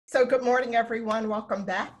So good morning, everyone. Welcome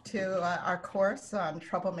back to our course on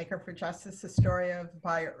Troublemaker for Justice, the story of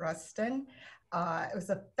Bayard Rustin. It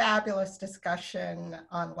was a fabulous discussion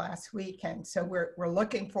on last week, and so we're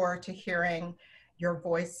looking forward to hearing your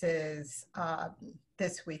voices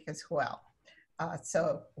this week as well.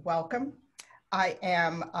 So welcome. I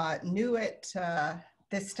am new at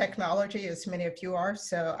this technology, as many of you are,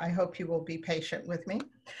 so I hope you will be patient with me.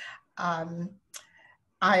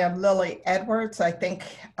 I am Lily Edwards. I think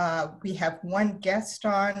we have one guest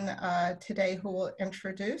on today who will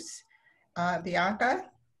introduce Bianca.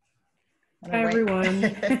 Hi, everyone.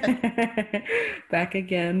 Back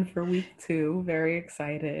again for week 2. Very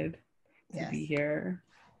excited to be here.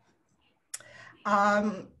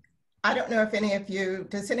 I don't know if any of you,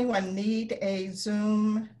 does anyone need a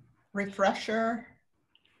Zoom refresher?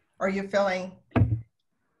 Or are you feeling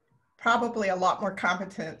probably a lot more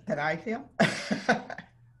competent than I feel?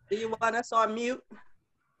 Do you want us on mute?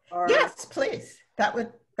 Or? Yes, please. That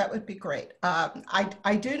would be great.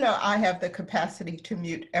 I do know I have the capacity to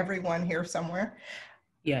mute everyone here somewhere.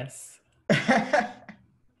 Yes.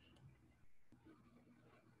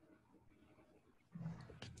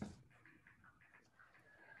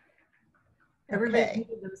 Everybody's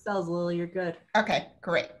muted themselves, Lily. You're good. Okay,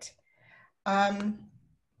 great.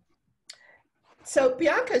 So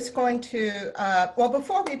Bianca is going to, well,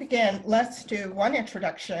 before we begin, let's do one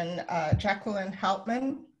introduction. Jacqueline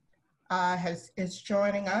Houtman is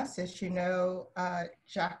joining us. As you know,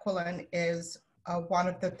 Jacqueline is one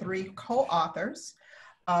of the 3 co-authors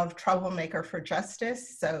of Troublemaker for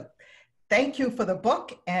Justice. So thank you for the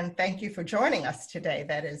book and thank you for joining us today.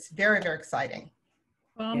 That is very, very exciting.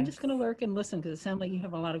 Well, I'm just going to lurk and listen because it sounds like you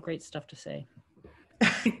have a lot of great stuff to say.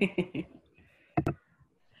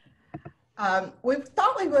 We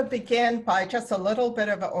thought we would begin by just a little bit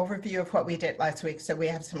of an overview of what we did last week, so we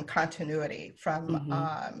have some continuity from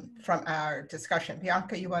our discussion.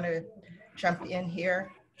 Bianca, you want to jump in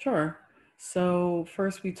here? Sure. So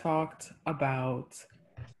first we talked about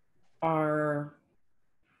our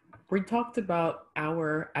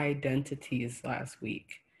identities last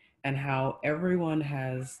week and how everyone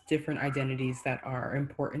has different identities that are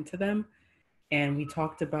important to them. And we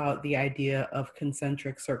talked about the idea of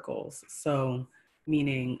concentric circles. So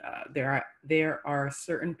meaning there are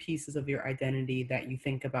certain pieces of your identity that you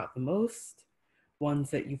think about the most, ones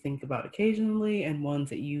that you think about occasionally, and ones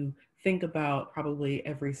that you think about probably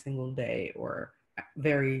every single day or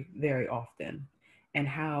very, very often. And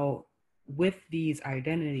how with these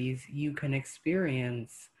identities, you can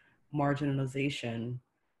experience marginalization,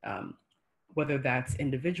 whether that's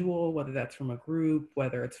individual, whether that's from a group,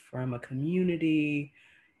 whether it's from a community,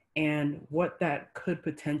 and what that could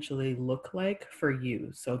potentially look like for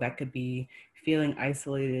you. So that could be feeling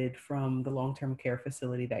isolated from the long-term care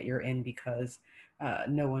facility that you're in because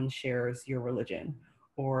no one shares your religion.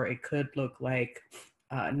 Or it could look like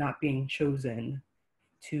not being chosen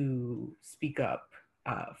to speak up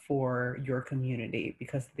for your community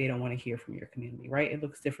because they don't want to hear from your community, right? It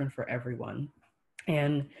looks different for everyone.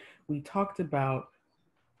 And we talked about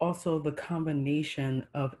also the combination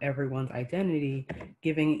of everyone's identity,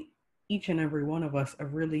 giving each and every one of us a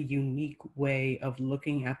really unique way of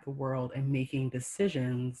looking at the world and making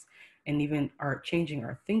decisions, and even changing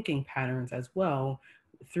our thinking patterns as well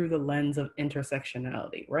through the lens of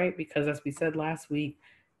intersectionality, right? Because as we said last week,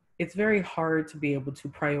 it's very hard to be able to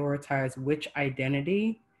prioritize which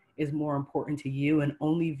identity is more important to you and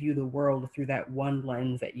only view the world through that one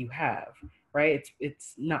lens that you have, right?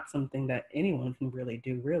 It's not something that anyone can really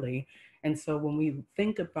do, really. And so when we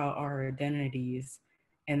think about our identities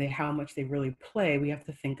and how much they really play, we have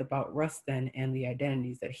to think about Rustin and the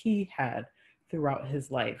identities that he had throughout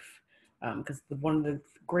his life. Because one of the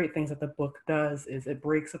great things that the book does is it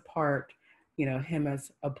breaks apart, him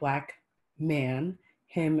as a Black man,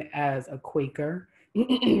 him as a Quaker,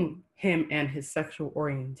 him and his sexual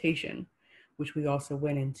orientation, which we also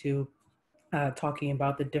went into talking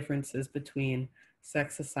about the differences between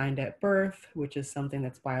sex assigned at birth, which is something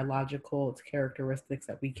that's biological, it's characteristics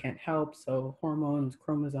that we can't help, so hormones,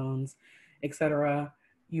 chromosomes, etc.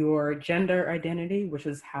 Your gender identity, which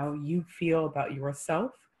is how you feel about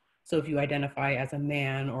yourself. So if you identify as a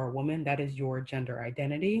man or a woman, that is your gender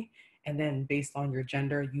identity. And then based on your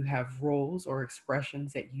gender, you have roles or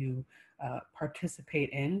expressions that you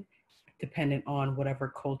participate in, dependent on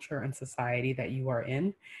whatever culture and society that you are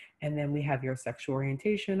in. And then we have your sexual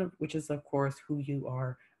orientation, which is of course who you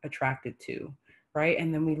are attracted to, right?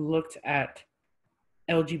 And then we looked at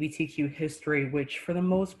LGBTQ history, which for the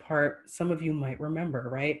most part, some of you might remember,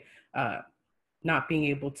 right? not being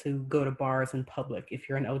able to go to bars in public if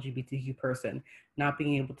you're an LGBTQ person, not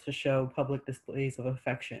being able to show public displays of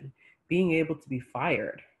affection, being able to be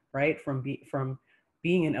fired, right, from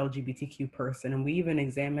being an LGBTQ person. And we even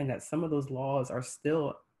examined that some of those laws are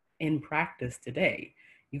still in practice today.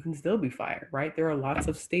 You can still be fired, right? There are lots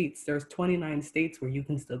of states, there's 29 states where you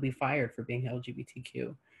can still be fired for being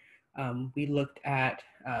LGBTQ. We looked at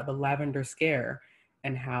the Lavender Scare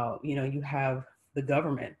and how, you know, you have the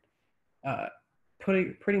government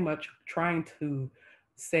pretty much trying to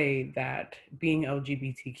say that being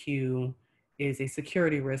LGBTQ is a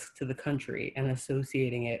security risk to the country and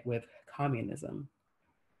associating it with communism.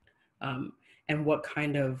 And what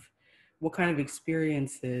kind of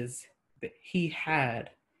experiences that he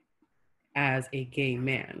had as a gay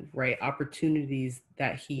man, right? Opportunities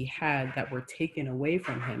that he had that were taken away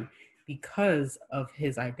from him because of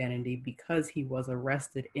his identity, because he was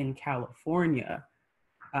arrested in California,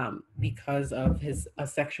 because of a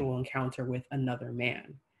sexual encounter with another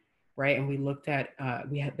man, right? And we looked at,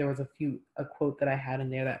 there was a quote that I had in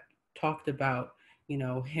there that talked about, you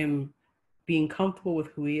know, him being comfortable with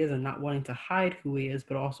who he is and not wanting to hide who he is,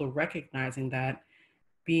 but also recognizing that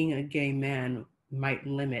being a gay man might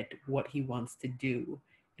limit what he wants to do,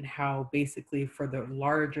 and how basically for the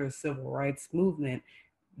larger civil rights movement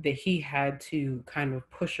that he had to kind of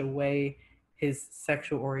push away his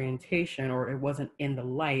sexual orientation, or it wasn't in the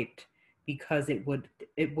light because it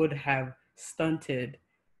would have stunted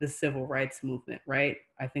the civil rights movement, right?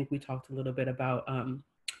 I think we talked a little bit about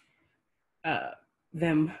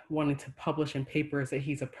them wanting to publish in papers that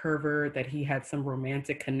he's a pervert, that he had some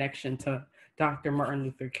romantic connection to Dr. Martin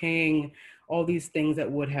Luther King, all these things that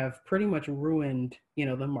would have pretty much ruined, you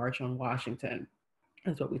know, the March on Washington.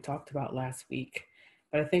 That's what we talked about last week.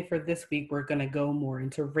 But I think for this week, we're going to go more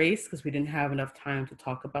into race because we didn't have enough time to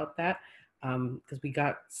talk about that.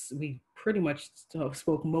 Because we pretty much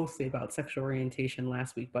spoke mostly about sexual orientation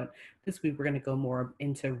last week, but this week we're going to go more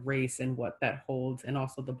into race and what that holds, and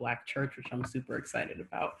also the Black church, which I'm super excited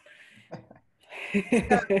about.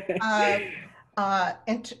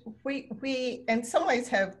 And we in some ways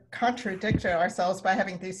have contradicted ourselves by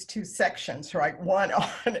having these two sections, right? One on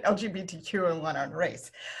LGBTQ and one on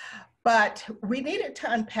race. But we needed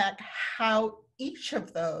to unpack how each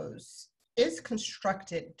of those is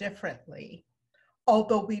constructed differently,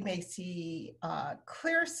 although we may see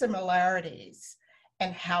clear similarities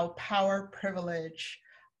in how power, privilege,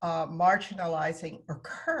 marginalizing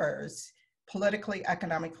occurs politically,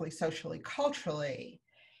 economically, socially, culturally,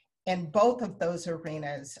 in both of those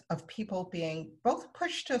arenas of people being both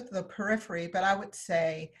pushed to the periphery, but I would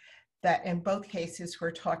say that in both cases,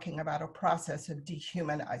 we're talking about a process of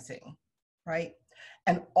dehumanizing, right?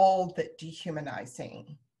 And all that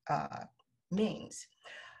dehumanizing means.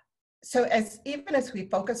 So even as we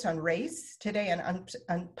focus on race today and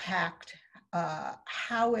unpacked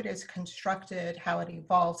how it is constructed, how it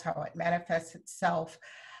evolves, how it manifests itself,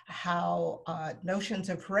 how notions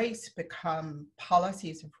of race become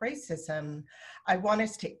policies of racism, I want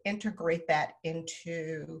us to integrate that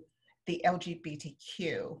into the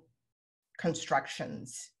LGBTQ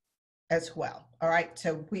constructions as well. All right,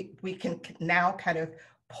 so we can now kind of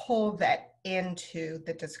pull that into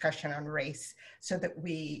the discussion on race so that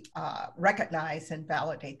we recognize and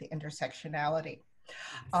validate the intersectionality.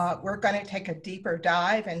 We're going to take a deeper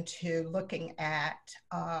dive into looking at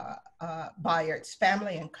Bayard's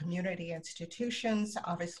family and community institutions,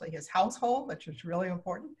 obviously his household, which is really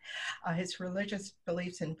important, his religious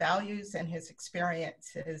beliefs and values, and his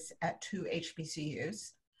experiences at 2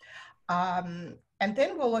 HBCUs. And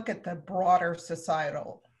then we'll look at the broader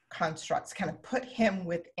societal constructs, kind of put him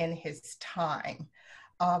within his time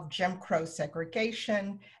of Jim Crow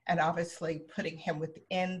segregation, and obviously putting him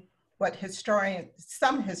within what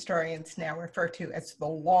some historians now refer to as the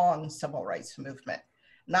long civil rights movement,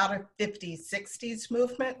 not a 50s, 60s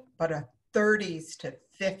movement, but a 30s to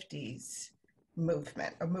 50s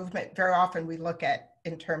movement, a movement very often we look at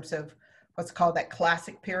in terms of what's called that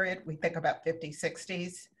classic period. We think about 50s,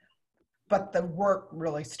 60s, but the work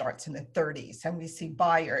really starts in the 30s, and we see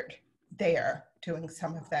Bayard there doing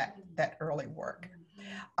some of that early work.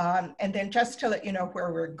 And then just to let you know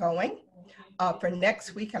where we're going, for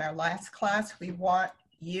next week in our last class, we want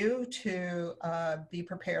you to be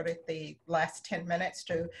prepared at the last 10 minutes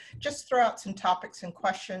to just throw out some topics and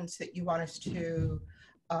questions that you want us to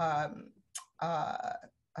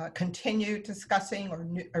continue discussing,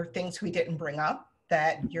 or things we didn't bring up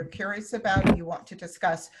that you're curious about, you want to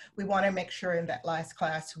discuss. We want to make sure in that last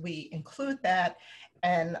class we include that.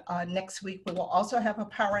 And next week we will also have a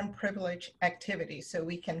power and privilege activity, so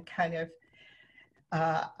we can kind of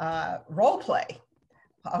role play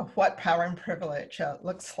of what power and privilege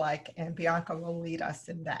looks like, and Bianca will lead us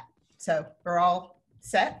in that. So we're all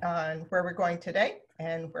set on where we're going today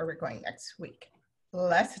and where we're going next week.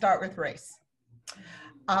 Let's start with race.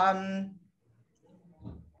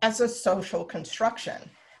 As a social construction,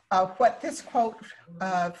 what this quote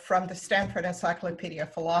from the Stanford Encyclopedia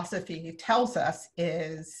of Philosophy tells us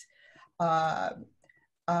is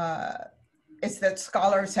that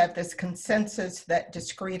scholars have this consensus that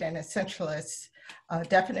discrete and essentialist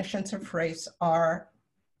definitions of race are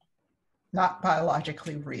not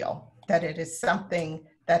biologically real, that it is something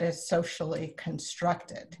that is socially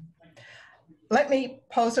constructed. Let me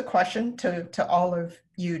pose a question to all of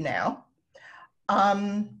you now.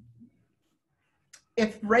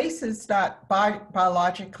 If race is not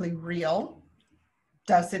biologically real,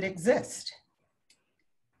 does it exist?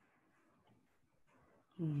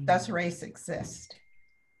 Does race exist?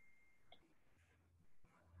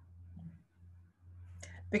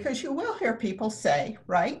 Because you will hear people say,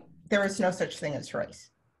 right, there is no such thing as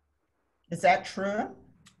race. Is that true?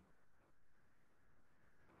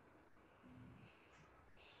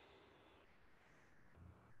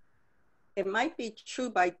 It might be true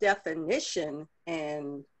by definition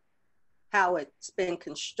and how it's been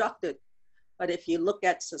constructed, but if you look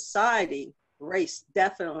at society, race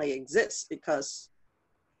definitely exists, because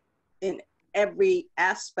in every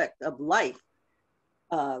aspect of life,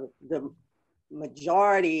 the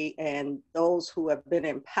majority and those who have been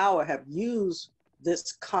in power have used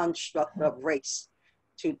this construct of race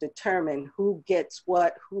to determine who gets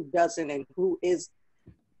what, who doesn't, and who is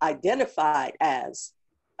identified as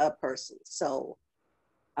a person. So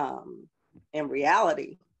in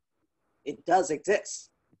reality, it does exist.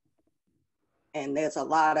 And there's a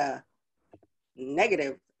lot of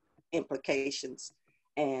negative implications,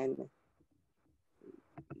 and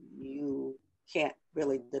you can't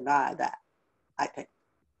really deny that, I think.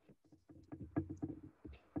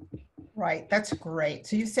 Right, that's great.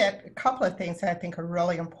 So you said a couple of things that I think are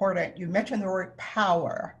really important. You mentioned the word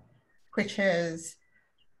power, which is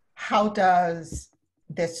how does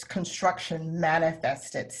this construction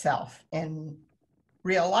manifest itself in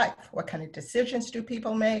real life? What kind of decisions do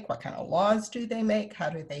people make? What kind of laws do they make? How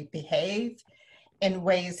do they behave in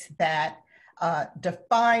ways that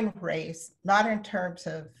define race, not in terms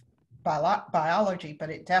of biology, but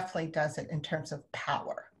it definitely does it in terms of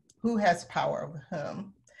power. Who has power over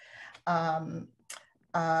whom? And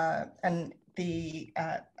the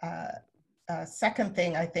second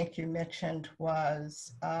thing I think you mentioned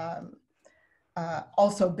was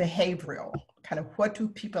also behavioral, kind of what do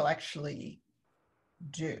people actually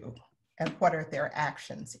do and what are their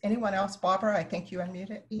actions? Anyone else? Barbara, I think you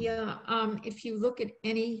unmuted. Yeah, if you look at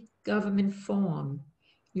any government form,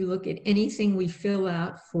 you look at anything we fill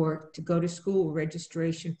out to go to school,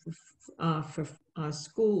 registration for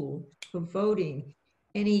school, for voting,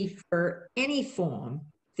 for any form,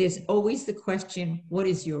 there's always the question, what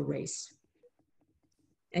is your race?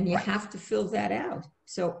 And you have to fill that out.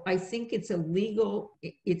 So I think it's a legal,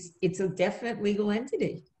 it's a definite legal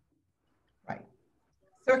entity. Right.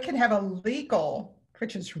 So it can have a legal,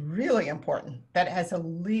 which is really important, that it has a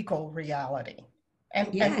legal reality. And,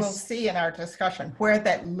 yes. And we'll see in our discussion where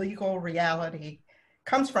that legal reality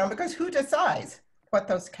comes from, because who decides what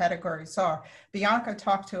those categories are? Bianca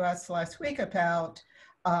talked to us last week about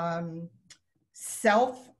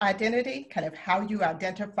self-identity, kind of how you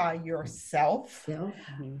identify yourself,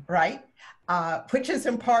 right? Which is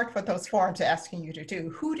in part what those forms are asking you to do.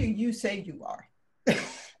 Who do you say you are,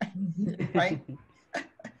 right?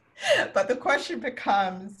 But the question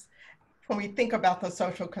becomes, when we think about the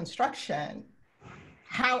social construction,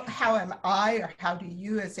 how am I, or how do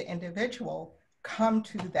you as an individual come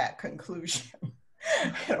to that conclusion?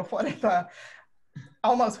 You know, what are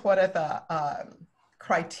the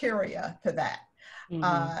criteria for that?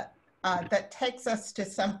 That takes us to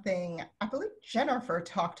something I believe Jennifer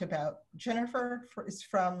talked about. Jennifer is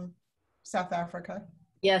from South Africa.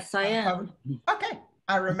 Yes, I am. Okay,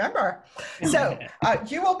 I remember. So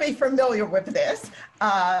you will be familiar with this.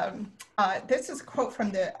 This is a quote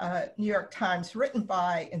from the New York Times, written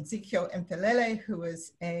by Ezekiel Mfelele, who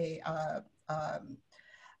is a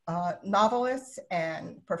novelist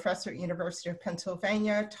and professor at University of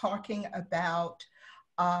Pennsylvania, talking about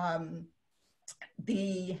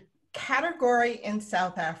the category in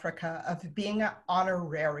South Africa of being an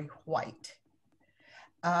honorary white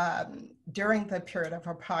during the period of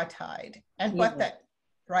apartheid, and what that,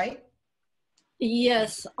 right?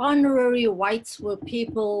 Yes, honorary whites were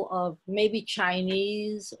people of maybe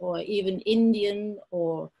Chinese or even Indian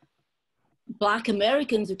or Black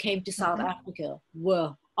Americans who came to South Africa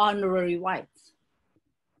were honorary whites.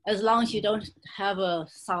 as long as you don't have a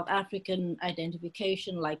South African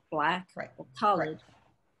identification like Black or colored,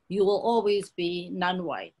 you will always be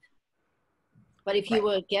non-white. But if you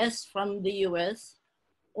were a guest from the US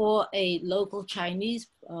or a local Chinese,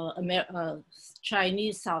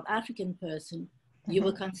 Chinese South African person, you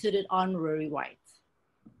were considered honorary white.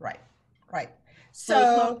 Right.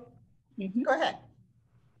 So go ahead.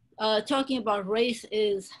 Talking about race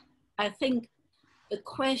is, I think, the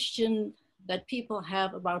question that people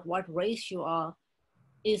have about what race you are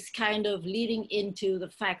is kind of leading into the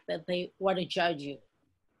fact that they want to judge you.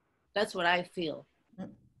 That's what I feel.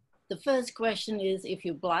 The first question is, if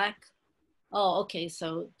you're Black, oh, okay,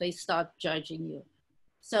 so they start judging you.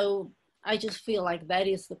 So I just feel like that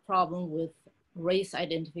is the problem with race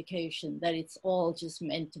identification, that it's all just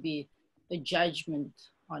meant to be a judgment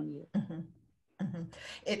on you.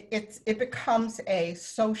 It becomes a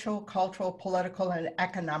social, cultural, political, and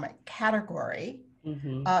economic category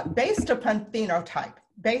based upon phenotype,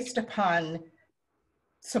 based upon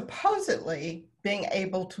supposedly being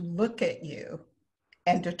able to look at you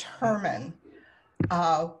and determine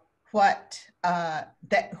how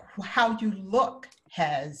you look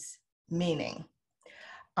has meaning.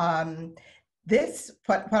 What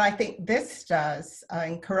I think this does,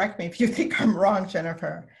 and correct me if you think I'm wrong,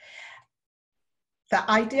 Jennifer, the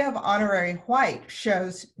idea of honorary white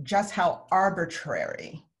shows just how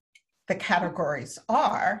arbitrary the categories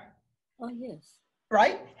are. Oh, yes.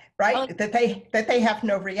 Right? Oh. That they have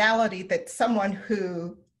no reality, that someone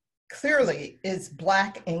who clearly is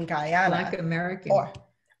Black in Guyana. Black American.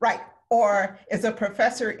 Or is a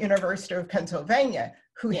professor at University of Pennsylvania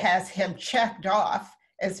who has him checked off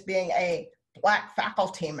as being a Black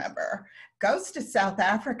faculty member, goes to South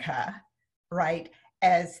Africa,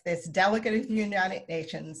 as this delegate of the United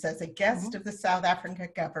Nations, as a guest of the South African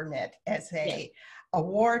government, as a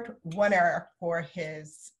award winner for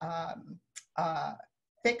his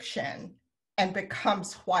fiction, and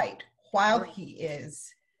becomes white while he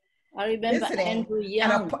is visiting Andrew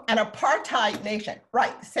Young. An apartheid nation.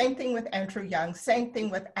 Same thing with Andrew Young, same thing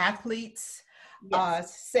with athletes,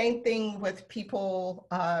 same thing with people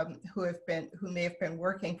who may have been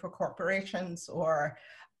working for corporations or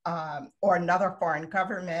another foreign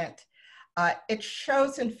government. It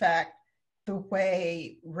shows, in fact, the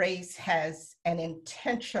way race has an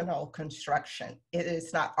intentional construction. It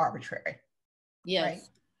is not arbitrary. Yes. Right?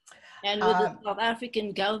 And with the South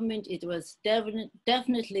African government, it was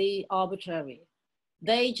definitely arbitrary.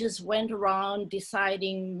 They just went around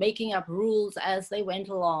deciding, making up rules as they went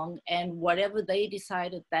along, and whatever they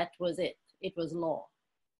decided, that was it. It was law.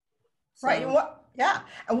 So,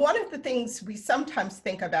 and one of the things we sometimes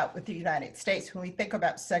think about with the United States, when we think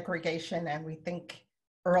about segregation and we think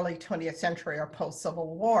early 20th century or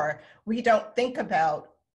post-Civil War, we don't think about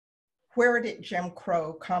where did Jim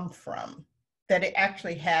Crow come from, that it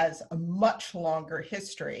actually has a much longer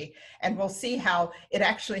history. And we'll see how it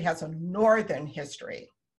actually has a northern history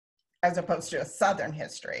as opposed to a southern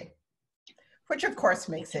history, which of course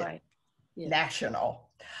makes it national.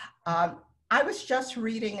 I was just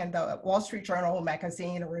reading in the Wall Street Journal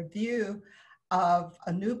magazine a review of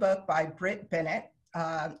a new book by Britt Bennett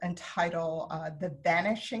entitled The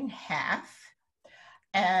Vanishing Half.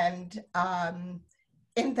 And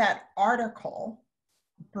in that article,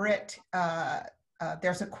 Britt,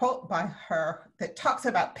 there's a quote by her that talks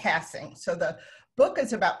about passing. So the book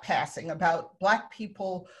is about passing, about Black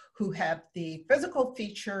people who have the physical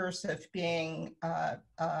features of being,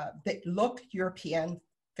 that look European,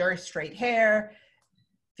 very straight hair,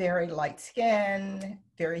 very light skin,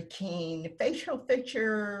 very keen facial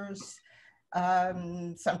features.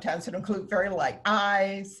 Sometimes it includes very light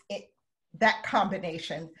eyes, that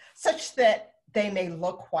combination, such that they may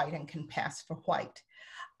look white and can pass for white.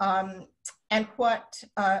 And what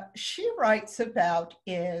she writes about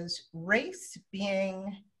is race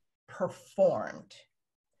being performed,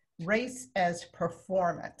 race as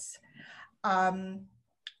performance.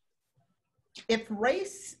 If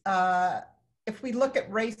we look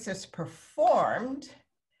at race as performed,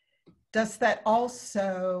 does that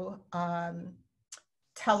also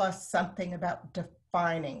tell us something about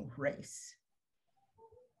defining race?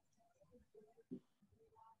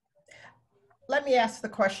 Let me ask the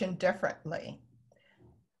question differently.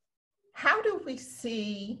 How do we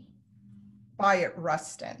see Bayard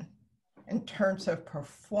Rustin in terms of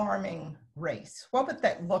performing race? What would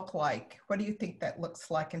that look like? What do you think that looks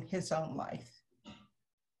like in his own life?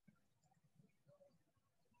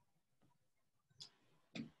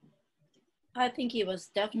 I think he was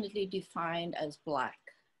definitely defined as Black.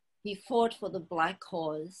 He fought for the Black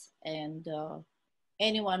cause, and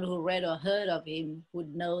anyone who read or heard of him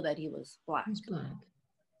would know that he was Black. He's Black.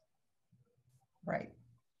 Right.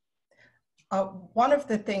 One of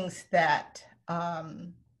the things that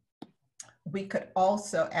we could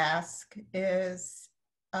also ask is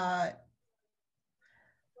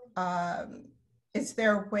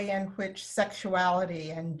there a way in which sexuality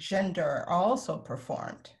and gender are also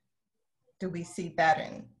performed? Do we see that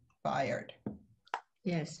in Bayard?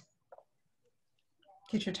 Yes.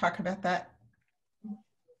 Could you talk about that?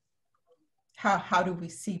 How do we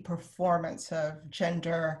see performance of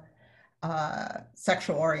gender,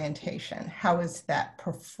 sexual orientation? How is that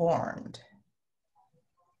performed?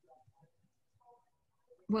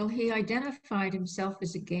 Well, he identified himself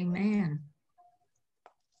as a gay man.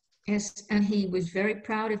 Yes, and he was very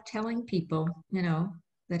proud of telling people, you know,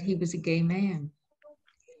 that he was a gay man.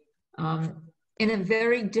 In a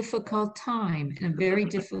very difficult time, in a very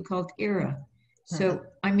difficult era. So,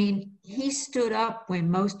 I mean, he stood up when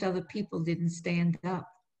most other people didn't stand up.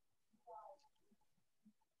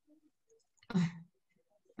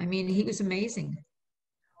 I mean, he was amazing.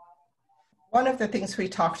 One of the things we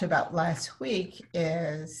talked about last week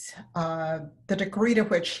is the degree to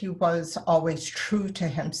which he was always true to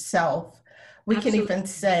himself. We Absolutely. can even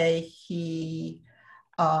say he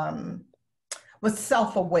was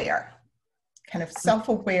self-aware, kind of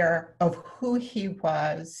self-aware of who he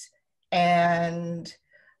was, and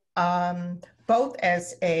both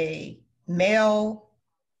as a male,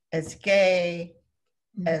 as gay,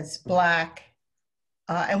 as Black,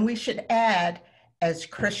 and we should add as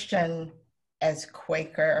Christian, as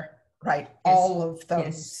Quaker, right? Yes. All of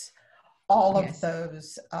those, of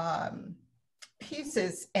those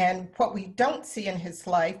pieces. And what we don't see in his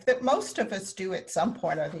life, that most of us do at some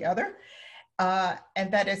point or the other,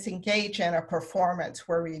 and that is engage in a performance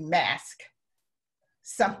where we mask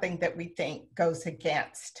something that we think goes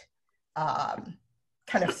against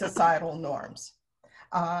kind of societal norms.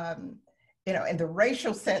 You know, in the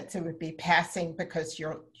racial sense, it would be passing because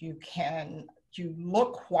you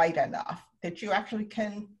look white enough that you actually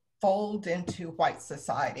can fold into white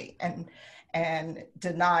society and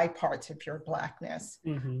deny parts of your Blackness.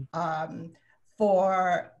 Mm-hmm.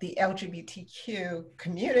 For the LGBTQ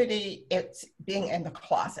community, it's being in the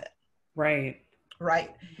closet. Right.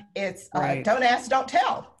 Right. It's don't ask, don't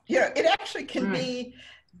tell. You know, it actually can be,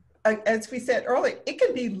 as we said earlier, it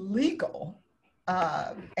can be legal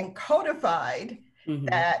and codified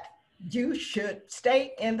that you should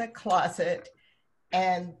stay in the closet,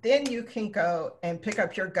 and then you can go and pick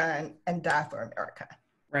up your gun and die for America.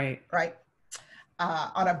 Right. Right.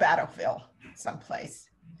 On a battlefield someplace.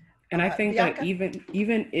 And I think that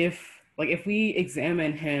even if we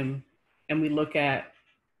examine him and we look at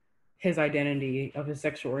his identity of his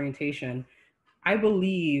sexual orientation, I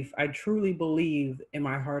truly believe in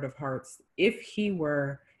my heart of hearts, if he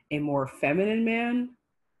were a more feminine man,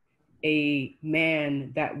 a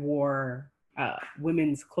man that wore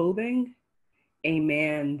women's clothing, a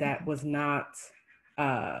man that was not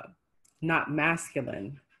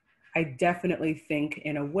masculine, I definitely think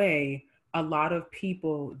in a way a lot of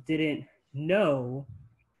people didn't know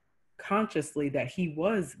consciously that he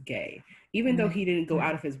was gay, even though he didn't go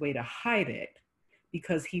out of his way to hide it,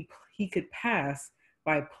 because he could pass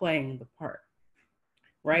by playing the part.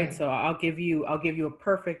 Right. So I'll give you a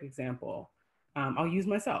perfect example. I'll use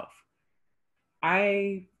myself.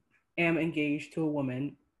 I am engaged to a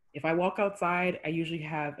woman. If I walk outside, I usually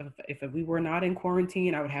have, if we were not in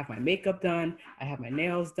quarantine, I would have my makeup done, I have my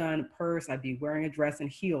nails done, purse, I'd be wearing a dress and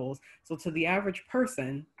heels. So to the average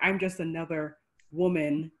person, I'm just another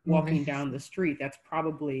woman walking down the street that's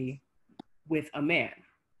probably with a man.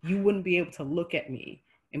 You wouldn't be able to look at me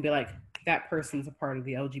and be like, that person's a part of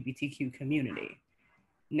the LGBTQ community.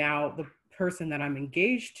 Now, the person that I'm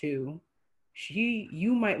engaged to,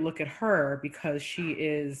 you might look at her because she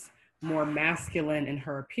is more masculine in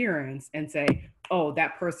her appearance and say, oh,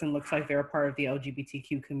 that person looks like they're a part of the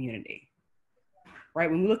LGBTQ community. Right?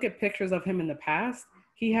 When we look at pictures of him in the past,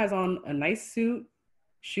 he has on a nice suit,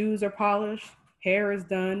 shoes are polished, hair is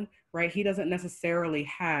done, right? He doesn't necessarily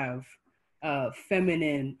have a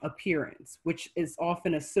feminine appearance, which is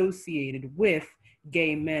often associated with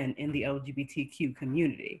gay men in the LGBTQ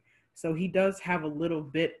community. So he does have a little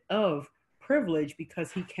bit of privilege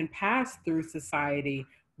because he can pass through society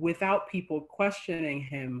without people questioning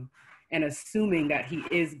him and assuming that he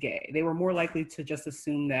is gay. They were more likely to just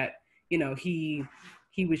assume that, you know, he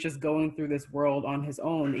was just going through this world on his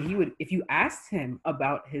own. He would, if you asked him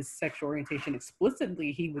about his sexual orientation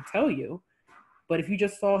explicitly, he would tell you. But if you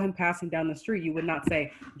just saw him passing down the street, you would not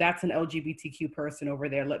say, that's an LGBTQ person over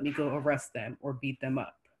there, let me go arrest them or beat them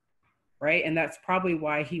up, right? And that's probably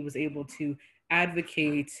why he was able to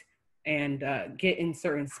advocate and get in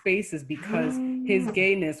certain spaces, because his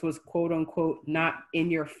gayness was quote unquote not in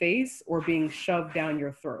your face or being shoved down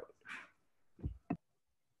your throat.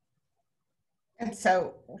 And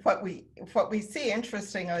so what we see,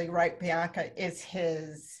 interestingly, right, Bianca, is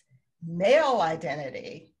his male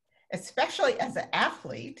identity, especially as an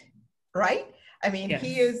athlete, right? I mean,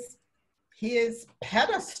 Yes. he is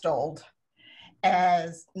pedestaled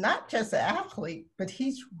as not just an athlete, but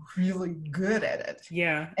he's really good at it.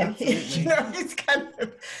 Yeah, and he's kind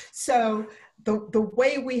of, so the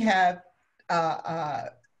way we have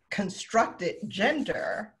constructed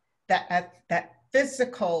gender, that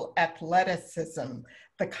physical athleticism,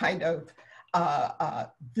 the kind of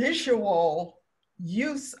visual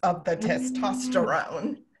use of the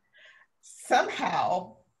testosterone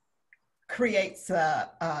somehow creates a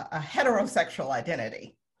heterosexual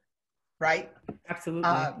identity, right?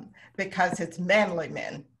 Absolutely. Because it's manly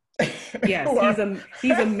men. Yes,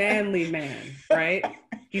 he's a manly man, right?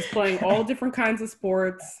 He's playing all different kinds of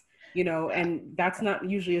sports, and that's not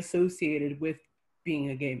usually associated with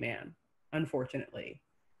being a gay man, unfortunately.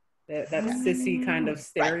 That sissy kind of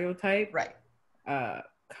stereotype, right? That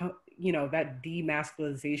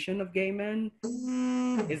demasculization of gay men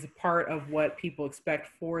is part of what people expect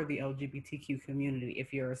for the LGBTQ community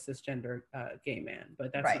if you're a cisgender gay man,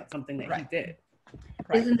 but that's not something that he did.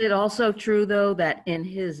 Right. Isn't it also true, though, that in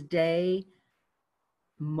his day,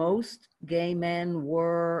 most gay men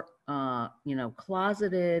were,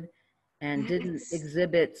 closeted and didn't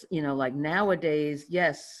exhibit, like nowadays,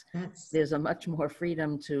 yes, there's a much more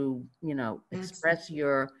freedom to, express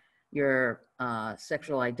your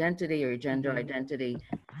sexual identity or your gender identity,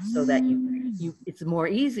 so that you it's more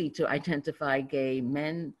easy to identify gay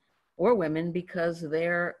men or women because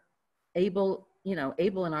they're able in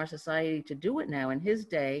our society to do it now. In his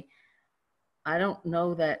day, I don't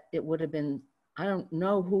know that it would have been, I don't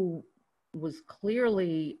know who was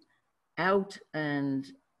clearly out and,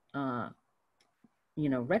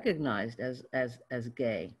 recognized as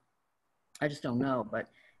gay. I just don't know, but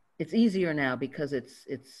it's easier now because it's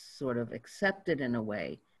sort of accepted in a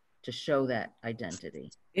way to show that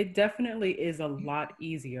identity. It definitely is a lot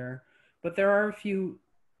easier, but there are a few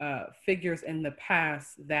figures in the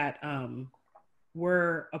past that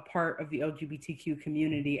were a part of the LGBTQ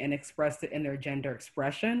community and expressed it in their gender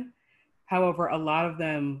expression. However, a lot of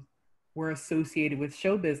them were associated with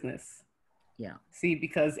show business. Yeah. See,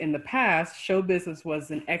 because in the past, show business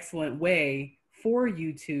was an excellent way for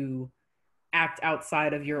you to act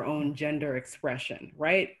outside of your own gender expression,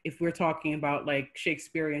 right? If we're talking about like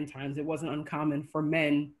Shakespearean times, it wasn't uncommon for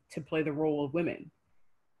men to play the role of women,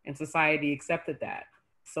 and society accepted that.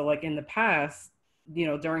 So like in the past,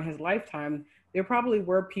 during his lifetime, there probably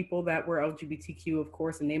were people that were LGBTQ, of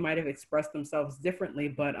course, and they might have expressed themselves differently,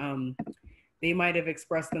 but they might have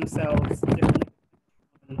expressed themselves differently.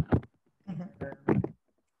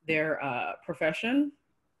 Their profession,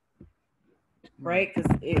 right? Because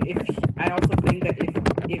I also think that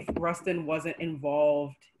if Rustin wasn't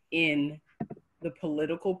involved in the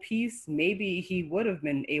political piece, maybe he would have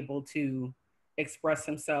been able to express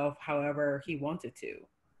himself however he wanted to,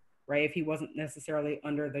 right? If he wasn't necessarily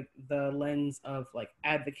under the lens of like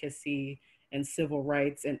advocacy and civil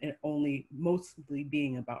rights and only mostly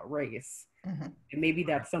being about race. Mm-hmm. And maybe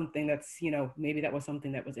that's something that's, maybe that was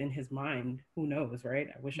something that was in his mind. Who knows, right?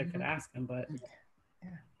 I wish I could ask him, but.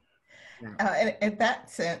 And in that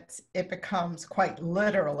sense, it becomes quite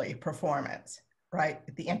literally performance, right?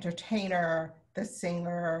 The entertainer, the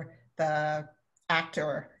singer, the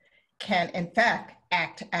actor can in fact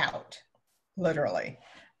act out literally,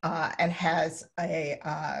 and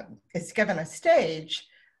is given a stage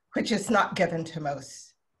which is not given to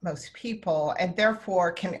most people, and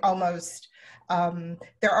therefore can almost,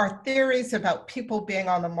 there are theories about people being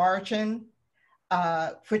on the margin,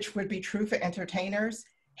 which would be true for entertainers,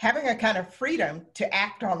 having a kind of freedom to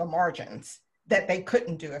act on the margins that they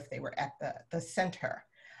couldn't do if they were at the center.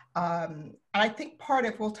 I think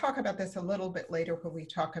we'll talk about this a little bit later when we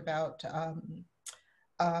talk about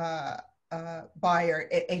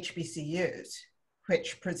Bayard at HBCUs,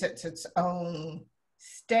 which presents its own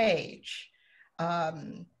stage,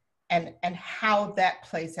 and how that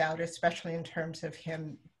plays out, especially in terms of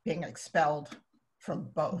him being expelled from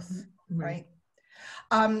both, right?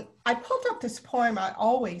 I pulled up this poem I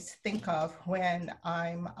always think of when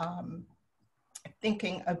I'm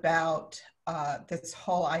thinking about this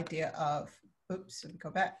whole idea of, oops, let me go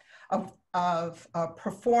back, of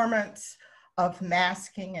performance, of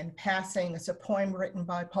masking and passing. It's a poem written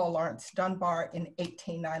by Paul Laurence Dunbar in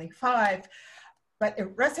 1895, but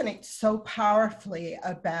it resonates so powerfully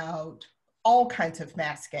about all kinds of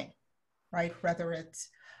masking, right? Whether it's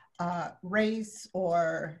race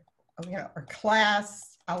or or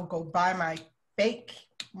class. I'll go buy my fake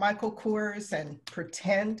Michael Kors and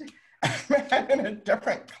pretend I'm in a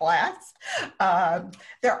different class.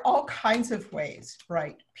 There are all kinds of ways,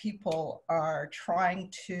 right? People are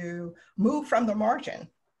trying to move from the margin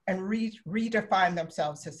and redefine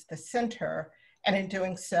themselves as the center, and in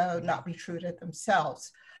doing so, not be true to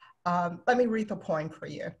themselves. Let me read the poem for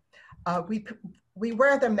you. We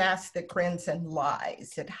wear the mask that grins and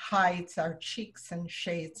lies. It hides our cheeks and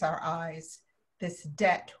shades our eyes. This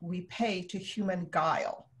debt we pay to human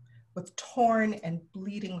guile. With torn and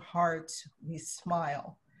bleeding hearts, we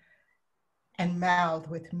smile and mouth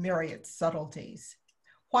with myriad subtleties.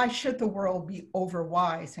 Why should the world be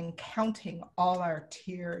overwise in counting all our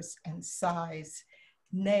tears and sighs?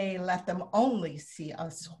 Nay, let them only see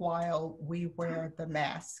us while we wear the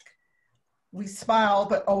mask. We smile,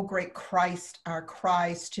 but oh great Christ, our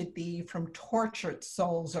cries to thee from tortured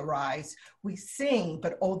souls arise. We sing,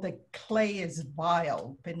 but oh the clay is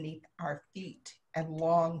vile beneath our feet and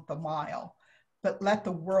long the mile. But let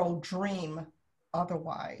the world dream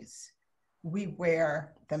otherwise. We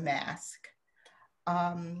wear the mask.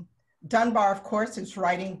 Dunbar, of course, is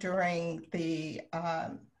writing during the,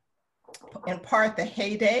 in part, the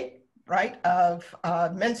heyday, right, of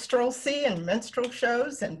minstrelsy and minstrel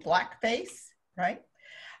shows and blackface, right?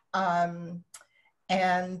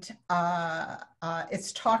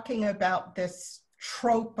 It's talking about this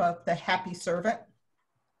trope of the happy servant,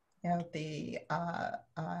 the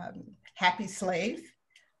happy slave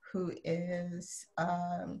who is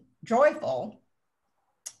joyful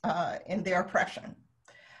in their oppression.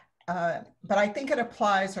 But I think it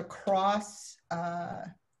applies across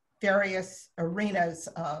various arenas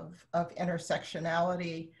of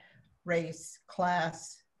intersectionality, race,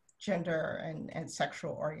 class, gender, and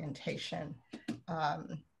sexual orientation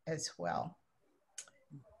as well.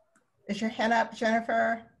 Is your hand up,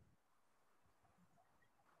 Jennifer?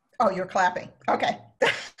 Oh, you're clapping. Okay.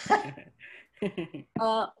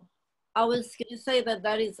 I was going to say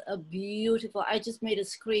that is a beautiful, I just made a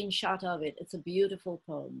screenshot of it. It's a beautiful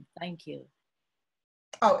poem. Thank you.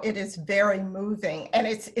 Oh, it is very moving. And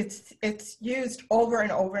it's used over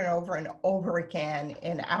and over and over and over again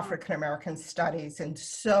in African-American studies in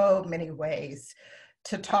so many ways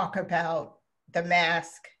to talk about the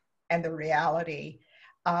mask and the reality,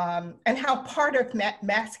 and how part of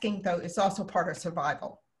masking, though, is also part of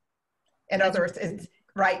survival. In other words, it's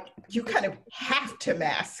right, you kind of have to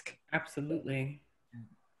mask. Absolutely.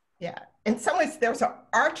 Yeah. In some ways, there's an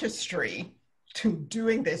artistry to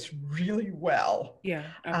doing this really well. Yeah,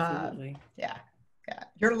 absolutely. Yeah.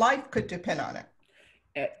 Your life could depend on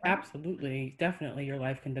it. Absolutely. Definitely your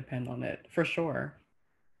life can depend on it, for sure.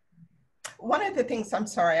 One of the things, I'm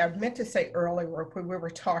sorry, I meant to say earlier when we were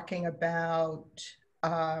talking about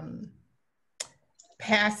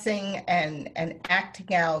passing and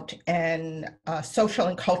acting out and social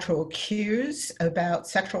and cultural cues about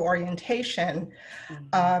sexual orientation.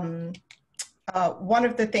 One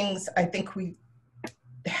of the things I think we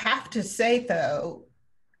have to say, though,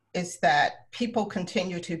 is that people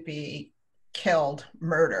continue to be killed,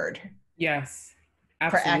 murdered. Yes,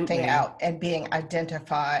 absolutely. For acting out and being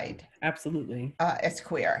identified. Absolutely. As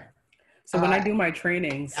queer. So when I do my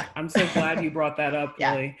trainings, I'm so glad you brought that up,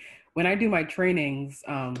 Lily. When I do my trainings,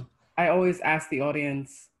 I always ask the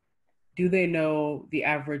audience, do they know the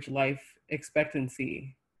average life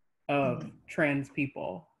expectancy of trans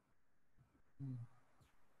people?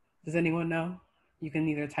 Does anyone know? You can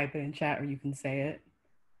either type it in chat or you can say it.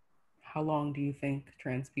 How long do you think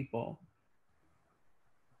trans people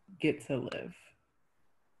get to live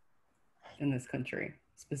in this country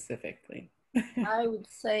specifically? I would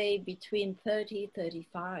say between 30,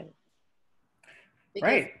 35. Because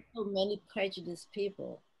right. So many prejudiced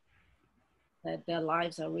people that their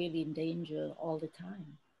lives are really in danger all the time.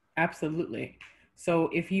 Absolutely. So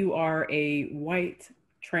if you are a white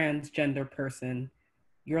transgender person,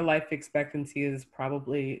 your life expectancy is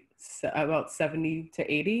probably about 70 to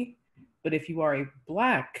 80. But if you are a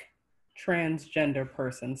Black transgender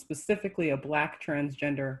person, specifically a Black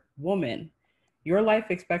transgender woman, your life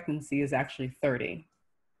expectancy is actually 30.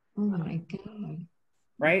 Oh my God.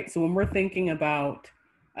 Right? So when we're thinking about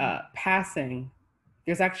passing,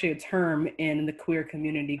 there's actually a term in the queer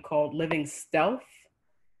community called living stealth,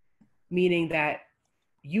 meaning that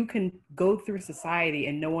you can go through society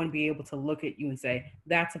and no one be able to look at you and say,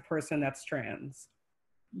 that's a person that's trans,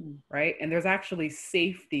 right? And there's actually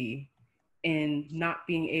safety in not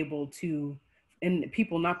being able to, in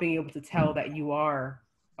people not being able to tell that you are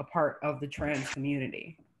a part of the trans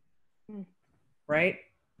community, right?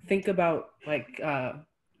 Think about like,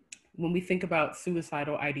 when we think about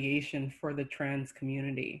suicidal ideation for the trans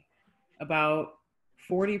community, about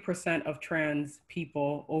 40% of trans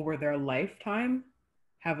people over their lifetime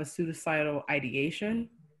have a suicidal ideation.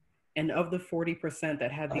 And of the 40%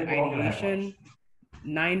 that had the ideation,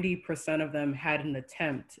 90% of them had an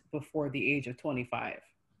attempt before the age of 25.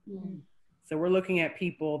 Mm. So we're looking at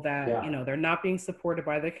people that, you know, they're not being supported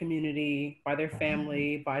by their community, by their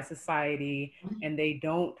family, by society, and they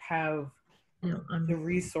don't have the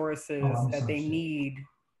resources that they need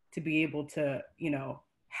to be able to, you know,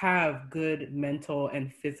 have good mental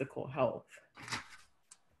and physical health.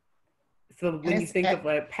 So when you think of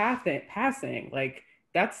like passing, like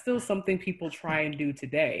that's still something people try and do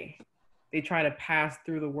today. They try to pass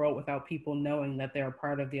through the world without people knowing that they're a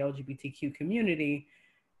part of the LGBTQ community.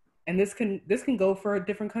 And this can go for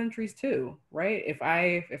different countries too, right? If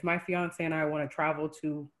my fiance and I want to travel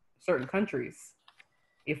to certain countries,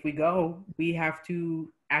 if we go, we have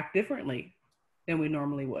to act differently than we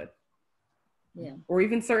normally would. Yeah. Or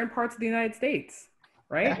even certain parts of the United States,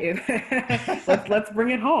 right? If, let's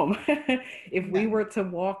bring it home. If we were to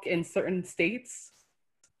walk in certain states,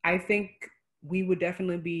 I think we would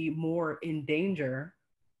definitely be more in danger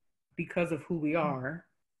because of who we are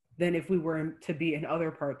than if we were to be in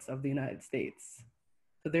other parts of the United States.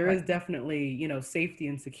 So there is definitely, you know, safety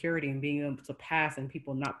and security in being able to pass and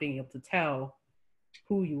people not being able to tell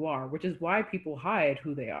who you are, which is why people hide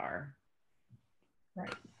who they are.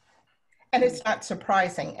 Right. And it's not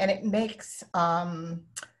surprising. And it makes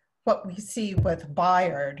what we see with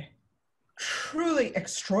Bayard truly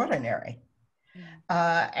extraordinary.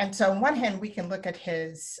 And so on one hand, we can look at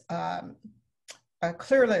his,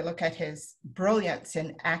 clearly look at his brilliance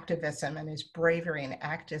in activism and his bravery in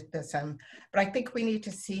activism, but I think we need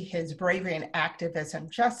to see his bravery and activism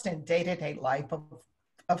just in day-to-day life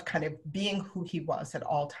of kind of being who he was at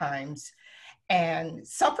all times and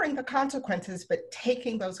suffering the consequences, but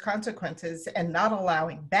taking those consequences and not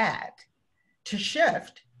allowing that to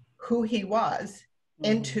shift who he was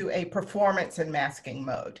into a performance and masking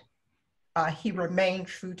mode. He remained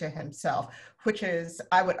true to himself, which is,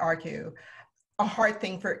 I would argue, a hard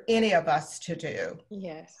thing for any of us to do.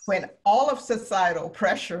 Yes. When all of societal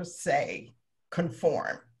pressures say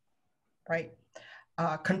conform, right?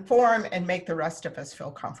 Conform and make the rest of us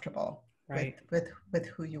feel comfortable with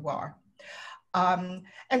who you are.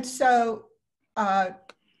 And so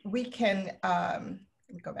we can, let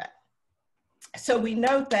me go back. So we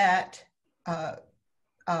know that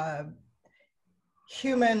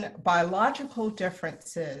human biological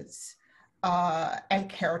differences and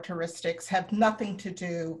characteristics have nothing to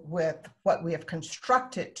do with what we have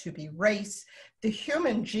constructed to be race. The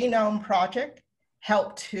Human Genome Project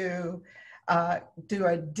helped to do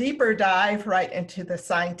a deeper dive right into the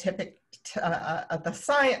the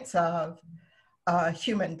science of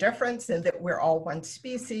human difference and that we're all one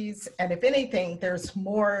species. And if anything, there's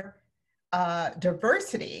more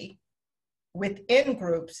diversity within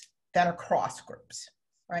groups than across groups,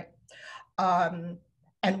 right?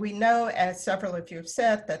 And we know, as several of you have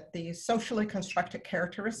said, that the socially constructed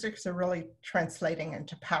characteristics are really translating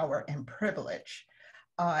into power and privilege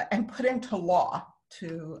and put into law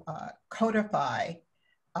to codify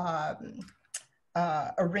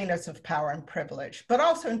arenas of power and privilege, but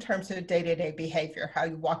also in terms of day-to-day behavior, how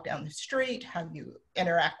you walk down the street, how you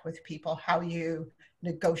interact with people, how you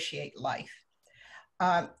negotiate life.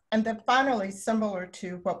 And then finally, similar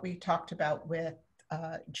to what we talked about with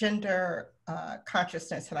gender,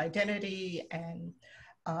 consciousness and identity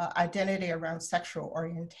around sexual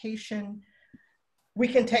orientation, we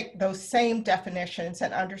can take those same definitions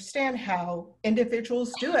and understand how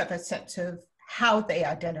individuals do have a sense of how they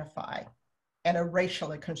identify in a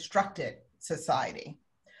racially constructed society.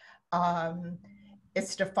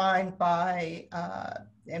 It's defined by,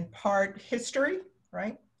 in part, history,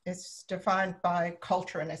 right? It's defined by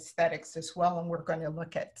culture and aesthetics as well, and we're going to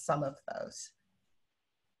look at some of those.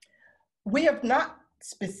 We have not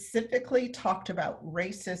specifically talked about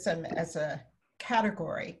racism as a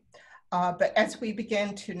category, but as we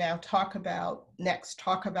begin to now talk about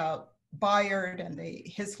Bayard and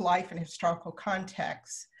his life and historical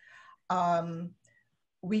context,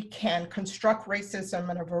 we can construct racism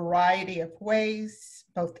in a variety of ways,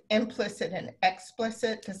 both implicit and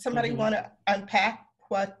explicit. Does somebody want to unpack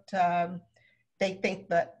what they think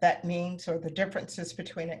that means, or the differences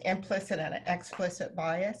between an implicit and an explicit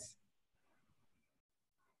bias?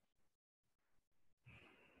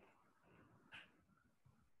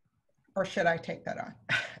 Or should I take that on?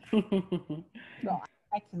 No,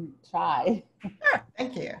 I can try. Sure,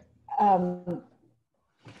 thank you.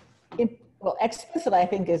 Well, explicit, I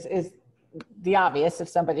think, is the obvious. If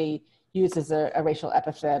somebody uses a racial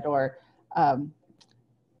epithet or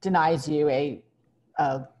denies you a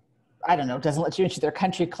I don't know, doesn't let you into their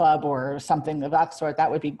country club or something of that sort, that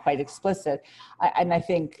would be quite explicit. And I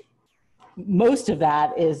think most of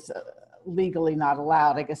that is legally not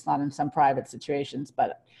allowed, I guess not in some private situations,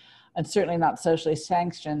 but and certainly not socially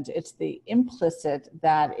sanctioned. It's the implicit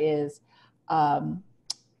that is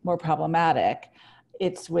more problematic.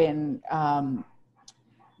 It's when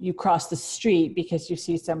you cross the street because you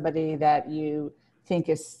see somebody that you think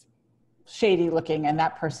is shady looking and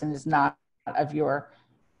that person is not of your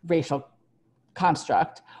racial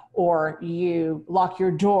construct, or you lock your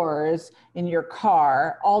doors in your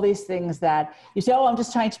car, all these things that you say, oh, I'm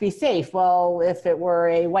just trying to be safe. Well, if it were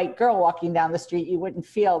a white girl walking down the street, you wouldn't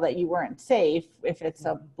feel that you weren't safe if it's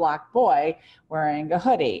a black boy wearing a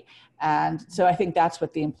hoodie. And so I think that's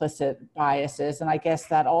what the implicit bias is. And I guess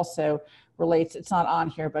that also relates, it's not on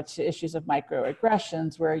here, but to issues of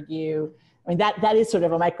microaggressions where you, I mean, that is sort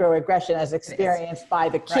of a microaggression as experienced by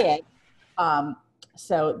the kid. Right.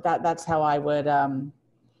 So that's how I would,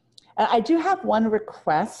 I do have one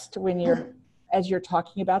request when you're, as you're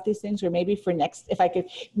talking about these things, or maybe for next, if I could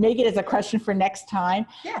make it as a question for next time.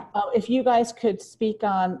 Yeah. If you guys could speak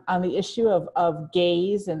on the issue of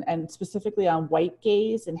gays and specifically on white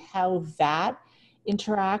gays and how that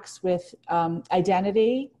interacts with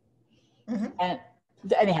identity. Mm-hmm. And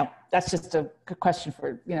anyhow, that's just a good question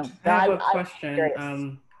for, you know. I have a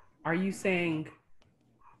question. Are you saying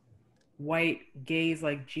white gaze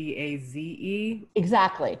like Gaze?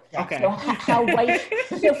 Exactly. Okay. So how white,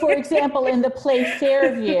 so for example, in the play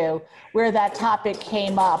Fairview, where that topic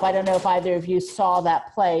came up, I don't know if either of you saw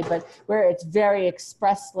that play, but where it's very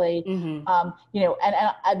expressly, mm-hmm. You know,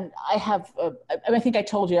 and I have, I think I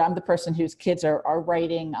told you, I'm the person whose kids are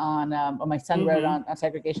writing on, my son mm-hmm. wrote on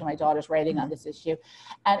segregation, my daughter's writing mm-hmm. on this issue.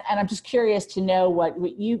 And I'm just curious to know what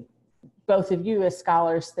you, both of you as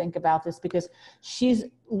scholars think about this, because she's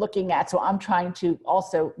looking at, so I'm trying to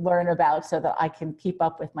also learn about so that I can keep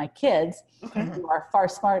up with my kids okay. who are far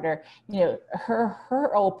smarter. You know, her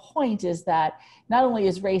whole point is that not only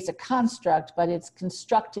is race a construct, but it's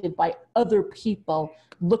constructed by other people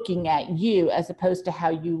looking at you as opposed to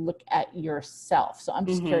how you look at yourself. So I'm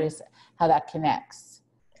just mm-hmm. curious how that connects.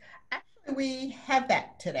 Actually, we have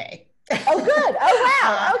that today. Oh, good. Oh,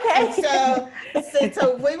 wow. Okay. So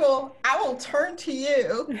I will turn to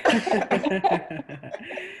you.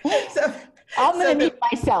 I'm going to mute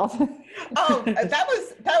myself. Oh, that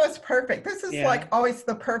was perfect. This is like always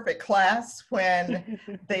the perfect class when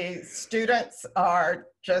the students are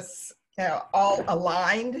just, you know, all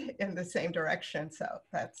aligned in the same direction. So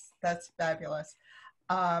that's fabulous.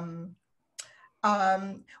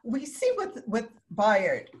 We see with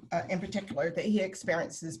Bayard in particular that he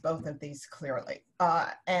experiences both of these clearly.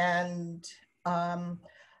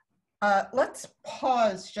 Let's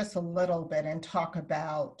pause just a little bit and talk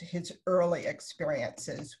about his early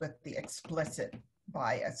experiences with the explicit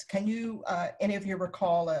bias. Can you, any of you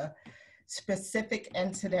recall a specific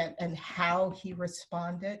incident and how he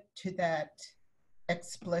responded to that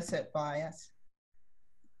explicit bias?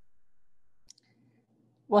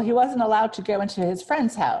 Well, he wasn't allowed to go into his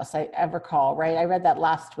friend's house, I recall, right? I read that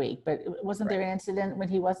last week, but wasn't there an incident when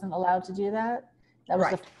he wasn't allowed to do that? That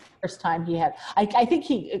was the first time he had, I think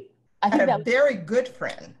that was a very good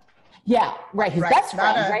friend. Yeah, right, his best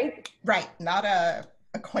friend, right? Right, not a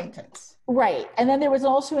acquaintance. Right, and then there was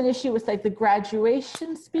also an issue with like the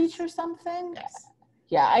graduation speech or something. Yes.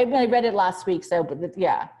 Yeah, I read it last week, so, but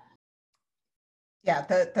yeah. Yeah,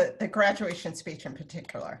 the graduation speech in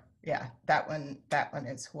particular. Yeah, that one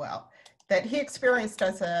as well, that he experienced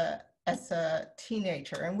as a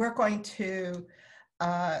teenager. And we're going to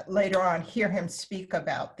later on hear him speak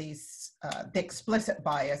about these, the explicit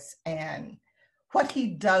bias and what he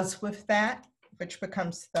does with that, which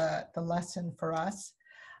becomes the lesson for us.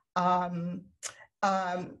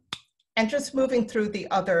 And just moving through the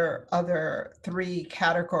other three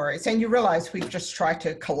categories, and you realize we've just tried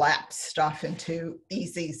to collapse stuff into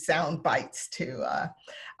easy sound bites for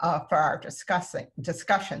our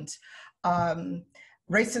discussions.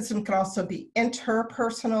 Racism can also be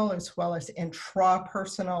interpersonal as well as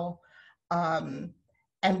intrapersonal,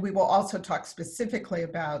 and we will also talk specifically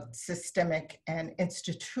about systemic and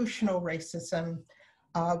institutional racism.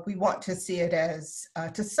 We want to see it as,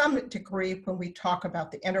 to some degree, when we talk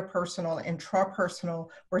about the interpersonal, intrapersonal,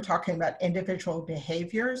 we're talking about individual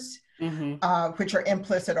behaviors, mm-hmm. Which are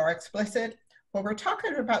implicit or explicit. When we're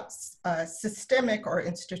talking about systemic or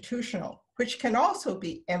institutional, which can also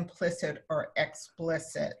be implicit or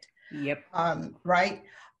explicit. Yep. Right?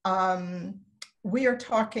 We are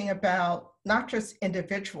talking about not just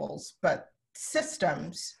individuals, but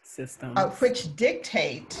systems which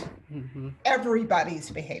dictate mm-hmm. everybody's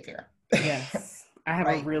behavior. Yes. I have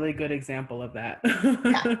right? a really good example of that.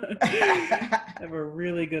 Yeah. I have a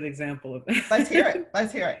really good example of that. Let's hear it.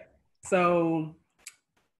 Let's hear it. So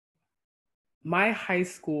my high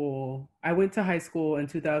school, I went to high school in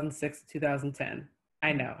 2006 to 2010.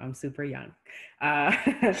 I know, I'm super young. Uh,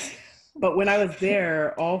 but when I was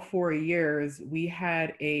there, all 4 years, we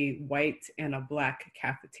had a white and a black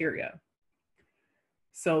cafeteria.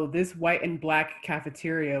 So this white and black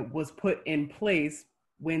cafeteria was put in place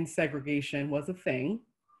when segregation was a thing.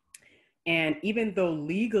 And even though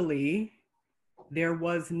legally there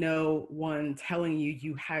was no one telling you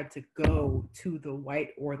you had to go to the white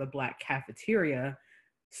or the black cafeteria,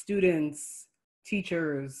 students,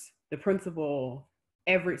 teachers, the principal,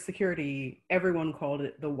 every security, everyone called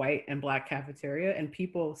it the white and black cafeteria, and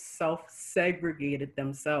people self-segregated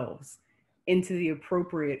themselves into the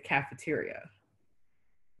appropriate cafeteria.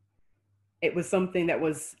 It was something that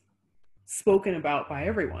was spoken about by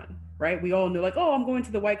everyone, right? We all knew, like, oh, I'm going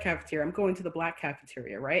to the white cafeteria, I'm going to the black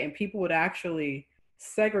cafeteria, right? And people would actually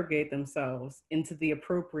segregate themselves into the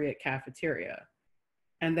appropriate cafeteria.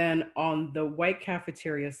 And then on the white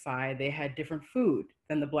cafeteria side, they had different food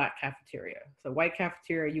than the black cafeteria. So white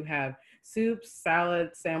cafeteria, you have soups,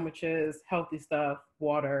 salads, sandwiches, healthy stuff,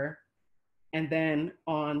 water. And then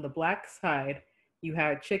on the black side, you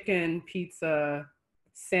had chicken, pizza,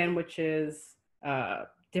 sandwiches,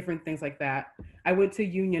 different things like that. I went to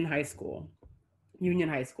Union High School. Union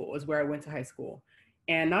High School is where I went to high school.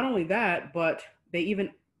 And not only that, but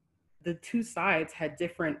the two sides had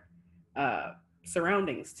different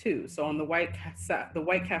surroundings too. So on the white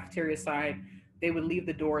cafeteria side, they would leave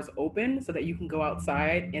the doors open so that you can go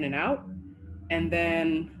outside in and out. And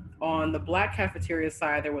then on the black cafeteria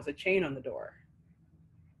side, there was a chain on the door.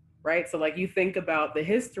 Right? So like you think about the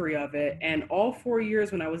history of it, and all 4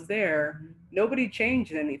 years when I was there, nobody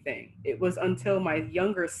changed anything. It was until my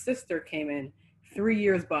younger sister came in 3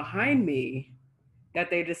 years behind me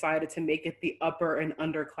that they decided to make it the upper and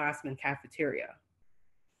underclassmen cafeteria.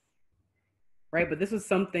 Right? But this was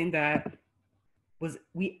something that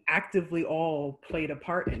we actively all played a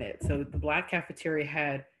part in it. So the black cafeteria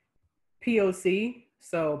had POC,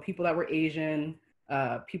 so people that were Asian,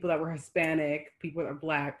 people that were Hispanic, people that were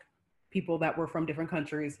Black, people that were from different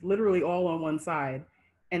countries, literally all on one side.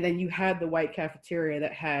 And then you had the white cafeteria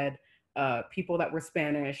that had people that were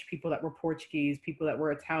Spanish, people that were Portuguese, people that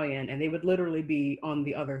were Italian, and they would literally be on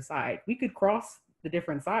the other side. We could cross the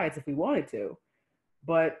different sides if we wanted to,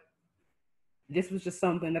 but this was just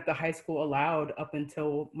something that the high school allowed up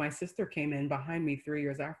until my sister came in behind me 3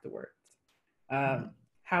 years afterwards.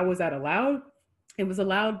 How was that allowed? It was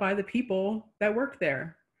allowed by the people that worked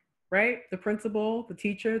there. Right? The principal, the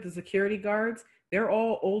teacher, the security guards, they're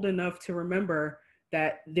all old enough to remember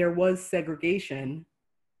that there was segregation,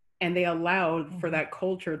 and they allowed for that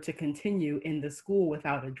culture to continue in the school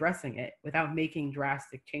without addressing it, without making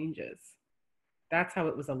drastic changes. That's how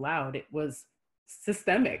it was allowed. It was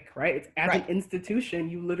systemic, right? As an institution,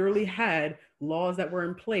 you literally had laws that were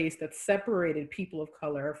in place that separated people of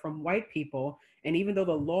color from white people. And even though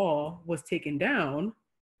the law was taken down,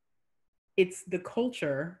 it's the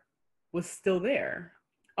culture was still there.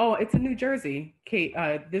 Oh, it's in New Jersey, Kate.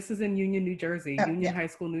 This is in Union, New Jersey. Union High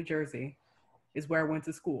School, New Jersey is where I went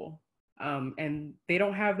to school. And they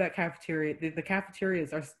don't have that cafeteria. The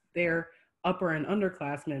cafeterias are there upper and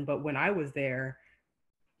underclassmen, but when I was there,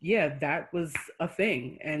 yeah, that was a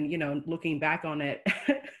thing. And, you know, looking back on it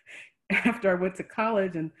after I went to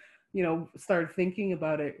college and, you know, started thinking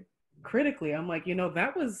about it critically, I'm like, you know,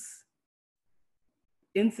 that was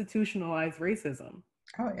institutionalized racism.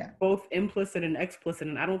 Oh, yeah. Both implicit and explicit.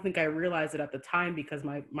 And I don't think I realized it at the time because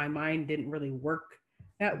my mind didn't really work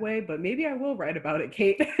that way, but maybe I will write about it,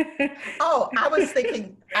 Kate. Oh, I was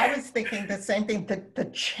thinking the same thing. The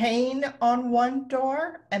chain on one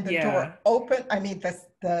door and the door open. I mean,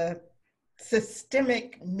 the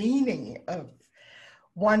systemic meaning of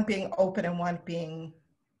one being open and one being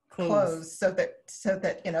closed, so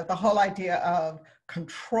that you know, the whole idea of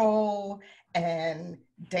control and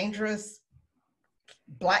dangerous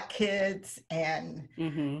Black kids and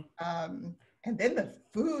then the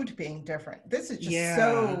food being different. This is just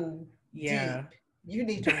so deep. You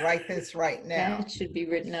need to write this right now. That should be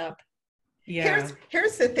written up. Yeah.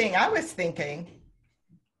 Here's the thing. I was thinking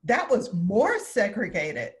that was more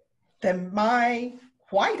segregated than my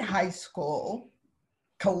white high school,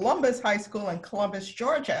 Columbus High School in Columbus,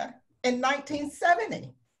 Georgia, in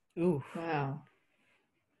 1970. Ooh. Wow.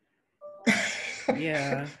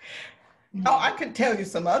 Yeah. Oh, I could tell you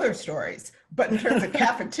some other stories, but in terms of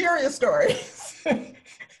cafeteria stories,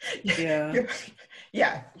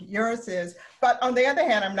 yeah, yours is. But on the other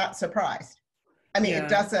hand, I'm not surprised. I mean, it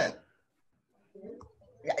doesn't,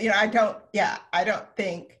 I don't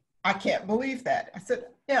think, I can't believe that. I said,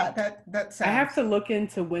 yeah, that sounds. I have to look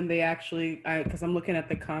into when they actually, because I'm looking at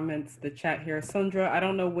the comments, the chat here. Sandra, I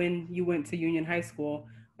don't know when you went to Union High School,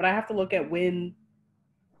 but I have to look at when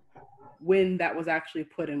that was actually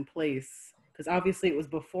put in place. Because obviously it was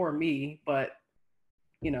before me, but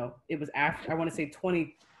it was after, I want to say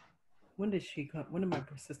 20, when did my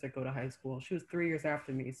sister go to high school? She was 3 years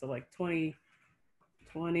after me. So like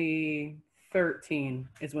 2013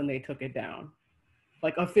 is when they took it down.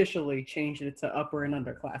 Like officially changed it to upper and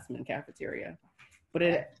underclassmen cafeteria.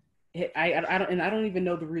 But I don't even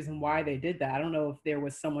know the reason why they did that. I don't know if there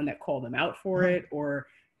was someone that called them out for it, or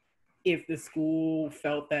if the school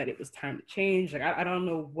felt that it was time to change. Like I don't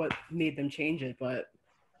know what made them change it, but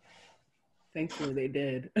thankfully they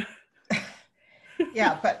did.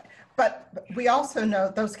 Yeah, but we also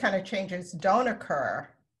know those kind of changes don't occur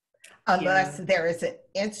unless there is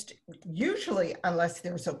usually unless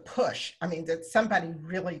there's a push. I mean, that somebody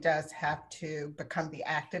really does have to become the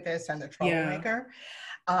activist and the troublemaker.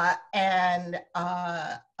 And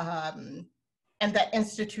that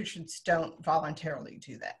institutions don't voluntarily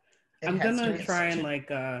do that. I'm gonna try and like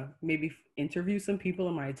maybe interview some people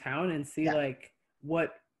in my town and see like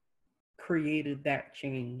what created that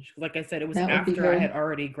change. Like I said, it was after I had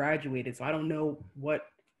already graduated, so I don't know what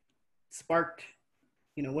sparked,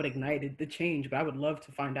 what ignited the change, but I would love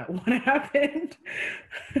to find out what happened.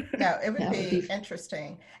 No, it would be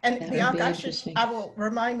interesting. And I will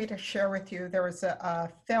remind me to share with you, there was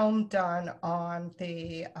a film done on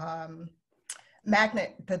the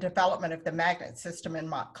development of the magnet system in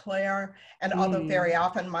Montclair. And although very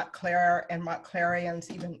often Montclair and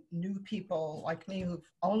Montclairians, even new people like me who've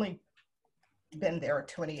only been there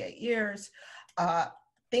 28 years,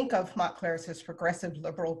 think of Montclair as this progressive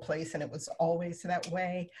liberal place, and it was always that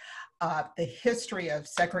way. The history of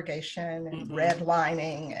segregation and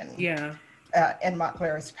redlining and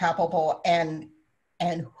Montclair is palpable, and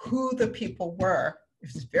who the people were,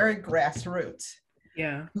 it was very grassroots,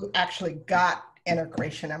 who actually got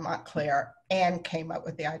integration in Montclair and came up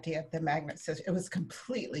with the idea of the magnet system. It was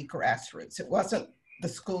completely grassroots. It wasn't the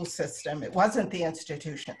school system. It wasn't the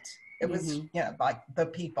institutions. It was, like the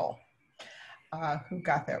people who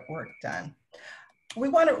got that work done. We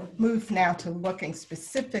want to move now to looking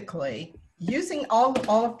specifically, using all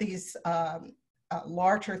of these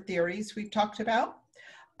larger theories we've talked about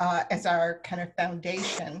as our kind of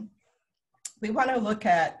foundation. We want to look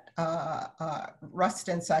at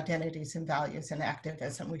Rustin's identities and values and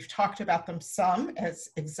activism. We've talked about them some as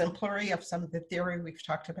exemplary of some of the theory we've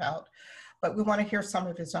talked about, but we want to hear some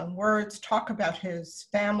of his own words, talk about his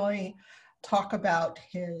family, talk about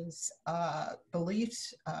his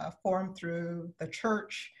beliefs formed through the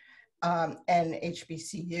church and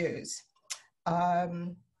HBCUs.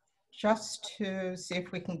 Just to see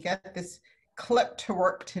if we can get this clip to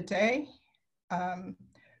work today.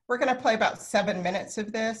 We're going to play about 7 minutes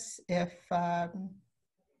of this. If get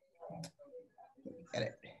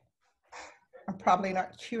it, I'm probably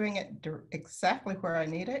not cueing it exactly where I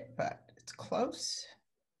need it, but it's close.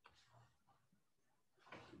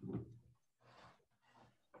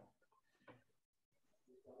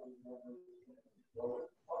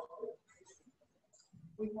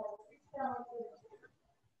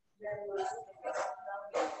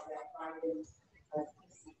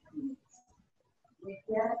 We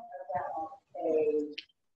get about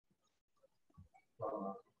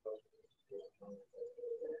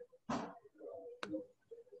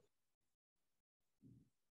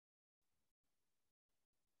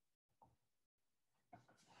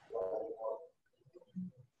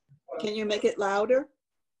Can you make it louder?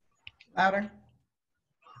 Louder.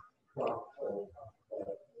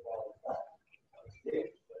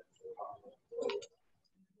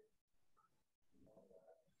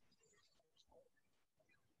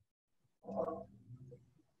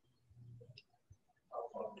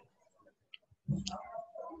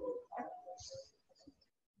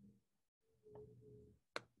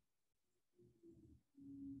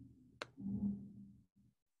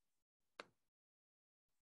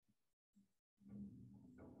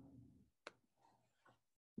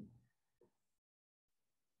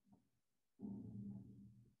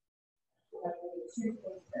 Two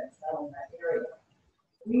things that sell in that area.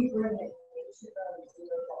 We bring it to the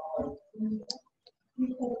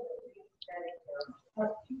people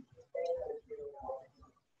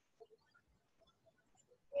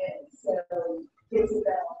and so it's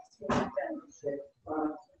about membership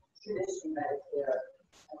from traditional Medicare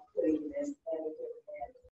and putting in Medicare.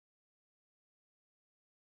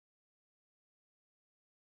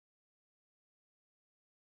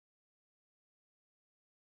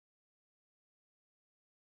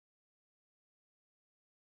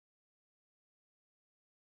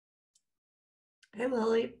 Hey,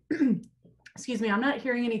 Lily. Excuse me, I'm not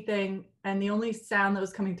hearing anything, and the only sound that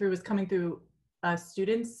was coming through a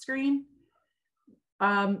student's screen.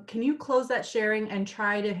 Can you close that sharing and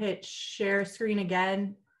try to hit share screen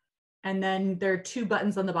again? And then there are two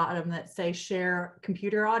buttons on the bottom that say share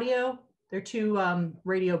computer audio. There are two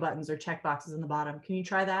radio buttons or check boxes on the bottom. Can you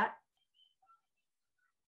try that?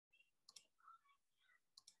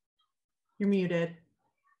 You're muted.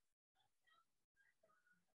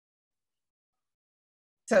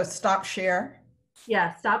 So stop share.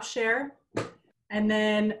 Yeah, stop share. And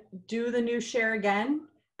then do the new share again.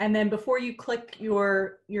 And then before you click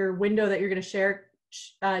your window that you're going to share,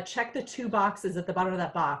 check the two boxes at the bottom of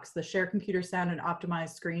that box, the share computer sound and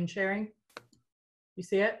optimize screen sharing. You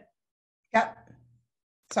see it? Yep.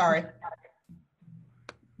 Sorry.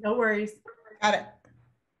 No worries. Got it.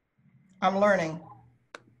 I'm learning.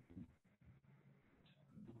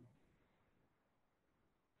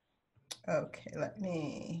 Okay,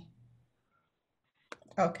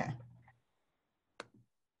 okay.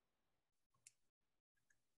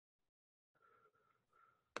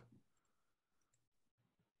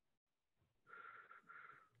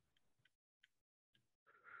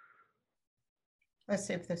 Let's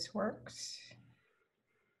see if this works.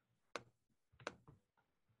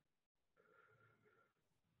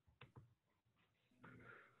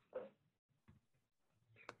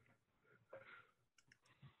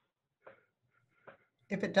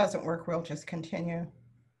 If it doesn't work, we'll just continue.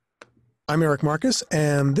 I'm Eric Marcus,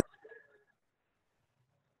 and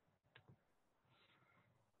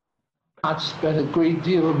I spent a great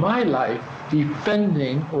deal of my life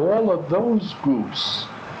defending all of those groups.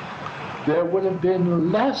 There would have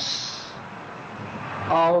been less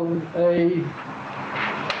of a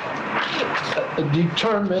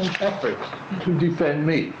determined effort to defend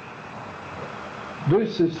me.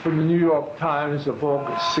 This is from the New York Times of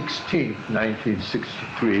August 16,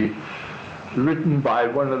 1963, written by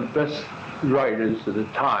one of the best writers of the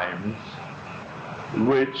Times,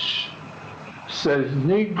 which says,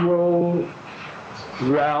 Negro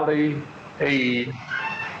rally aid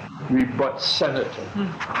rebuts senator.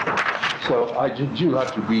 So you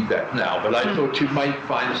have to read that now, but I thought you might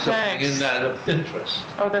find something in that of interest.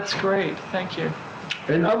 Oh, that's great. Thank you.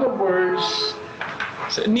 In other words,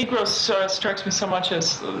 so Negro strikes me so much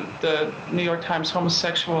as the New York Times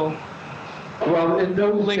homosexual. Well, in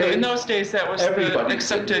those days, that was the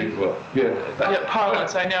accepted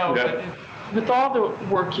parlance. I know. Yeah. But with all the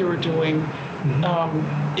work you were doing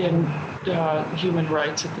in human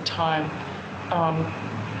rights at the time,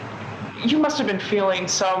 you must have been feeling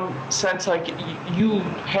some sense like you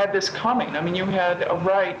had this coming. I mean, you had a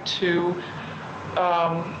right to,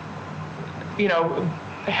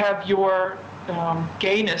 have your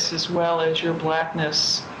gayness as well as your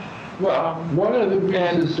blackness. Well, one of the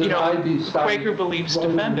reasons and, I decided, Quaker beliefs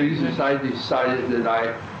defended. One of the reasons I decided that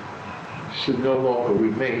I should no longer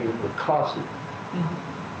remain in the closet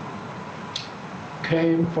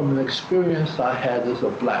came from an experience I had as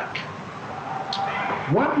a black.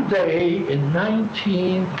 One day in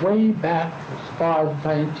way back as far as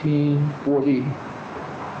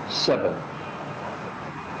 1947,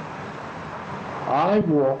 I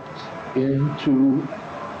walked into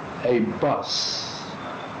a bus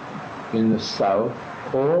in the South,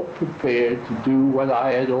 all prepared to do what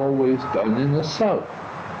I had always done in the South,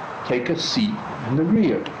 take a seat in the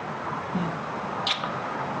rear.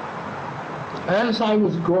 As I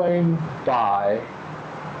was going by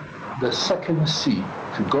the second seat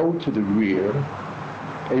to go to the rear,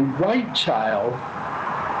 a white child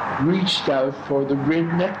reached out for the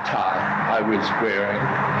red necktie I was wearing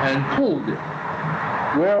and pulled it,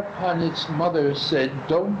 whereupon its mother said,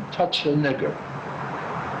 "Don't touch a nigger."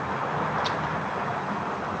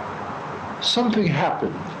 Something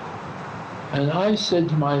happened, and I said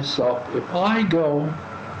to myself, if I go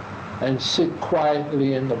and sit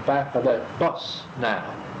quietly in the back of that bus now,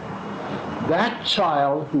 that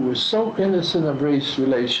child who was so innocent of race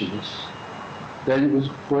relations that it was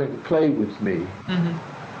going to play with me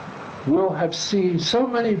will have seen so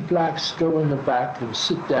many blacks go in the back and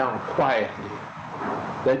sit down quietly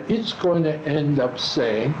that it's going to end up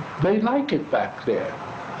saying they like it back there.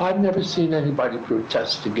 I've never seen anybody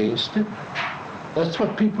protest against it. That's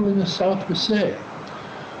what people in the South were saying.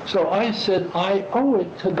 So I said, I owe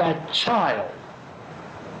it to that child,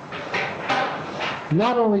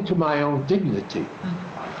 not only to my own dignity,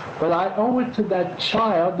 but I owe it to that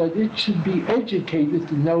child that it should be educated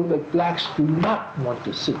to know that blacks do not want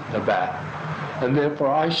to sit in the back, and therefore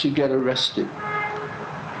I should get arrested,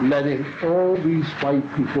 letting all these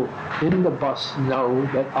white people in the bus know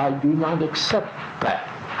that I do not accept that.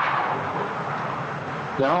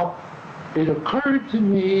 Now, it occurred to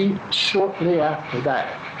me shortly after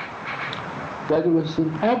that that it was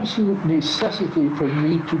an absolute necessity for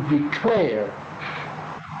me to declare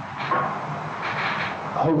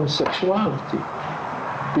homosexuality.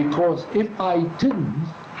 Because if I didn't,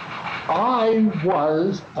 I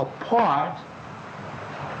was a part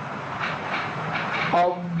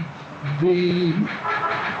of the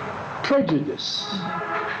prejudice.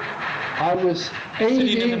 I was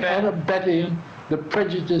aiding and abetting the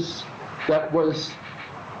prejudice that was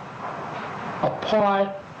a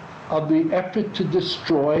part of the effort to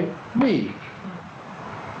destroy me.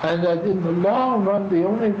 And that in the long run, the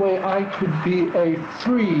only way I could be a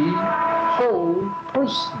free, whole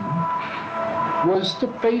person was to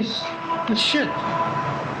face the shit.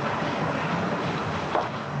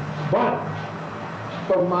 But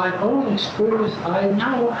from my own experience, I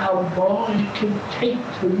know how long it can take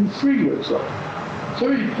to free yourself.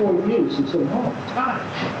 34 years is a long time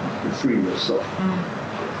to free yourself.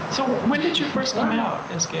 So when did you first come out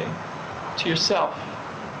as gay to yourself?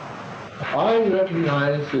 I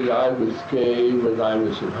recognized that I was gay when I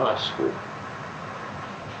was in high school.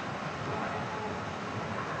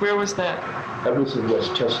 Where was that? That was in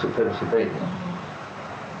Westchester, Pennsylvania.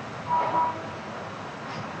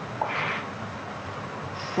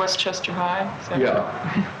 Westchester High? Yeah.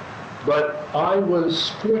 But I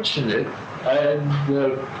was fortunate and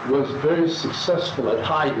was very successful at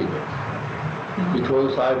hiding it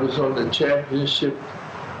because I was on the championship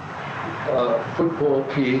football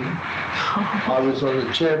team. I was on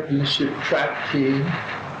the championship track team.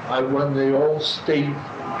 I won the all-state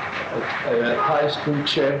high school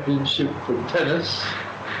championship for tennis.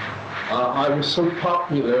 I was so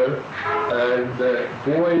popular, and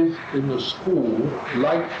boys in the school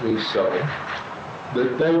liked me so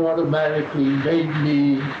that they automatically made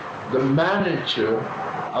me the manager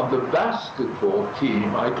of the basketball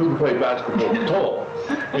team. I couldn't play basketball at all,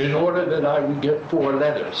 in order that I would get 4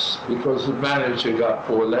 letters, because the manager got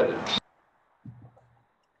 4 letters.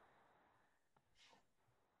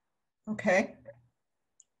 Okay.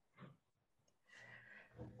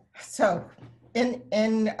 So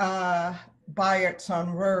in Bayard's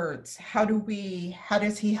on words, how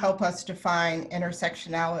does he help us define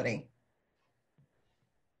intersectionality?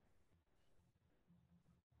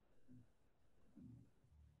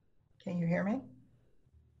 Can you hear me?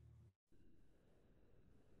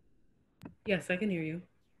 Yes, I can hear you.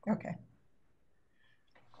 Okay.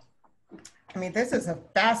 I mean, this is a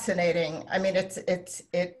fascinating, I mean,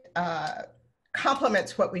 it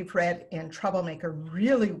complements what we've read in Troublemaker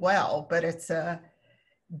really well, but it's a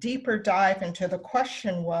deeper dive into the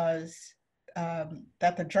question was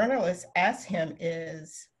that the journalist asked him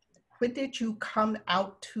is, when did you come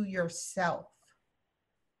out to yourself?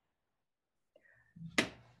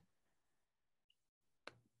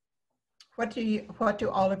 What do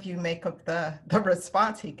all of you make of the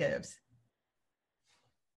response he gives?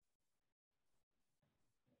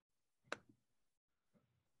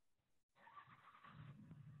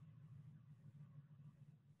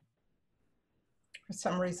 For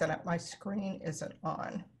some reason, my screen isn't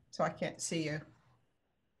on, so I can't see you.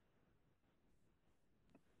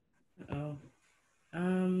 Oh,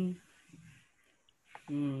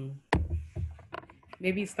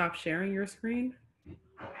 maybe stop sharing your screen.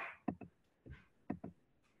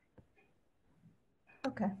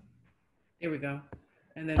 Okay. There we go.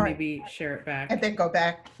 And then All maybe right. share it back. And then go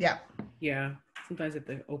back, yeah. Yeah, sometimes you have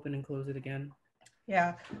to open and close it again.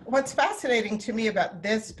 Yeah, what's fascinating to me about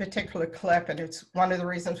this particular clip, and it's one of the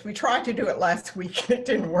reasons we tried to do it last week, it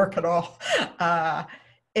didn't work at all,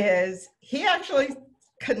 is he actually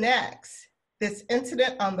connects this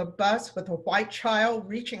incident on the bus with a white child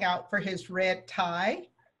reaching out for his red tie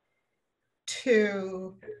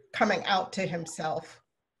to coming out to himself.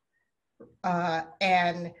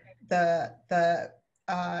 And the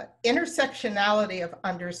intersectionality of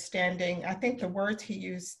understanding, I think the words he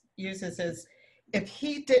uses is, if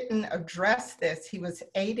he didn't address this, he was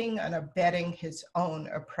aiding and abetting his own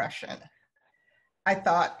oppression. I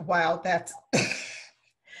thought, wow, that's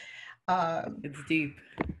it's deep.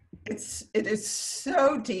 It is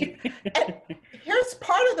so deep. And here's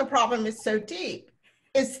part of the problem is so deep,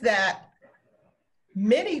 is that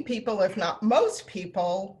many people, if not most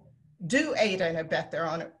people, do aid and abet their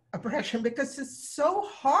own oppression because it's so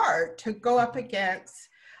hard to go up against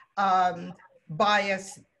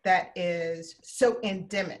bias that is so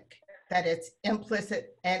endemic, that it's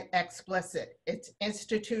implicit and explicit. It's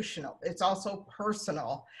institutional. It's also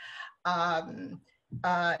personal.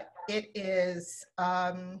 It is,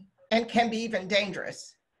 and can be even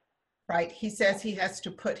dangerous, right? He says he has to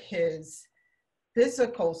put his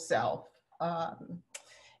physical self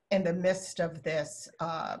in the midst of this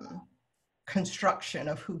construction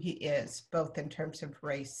of who he is, both in terms of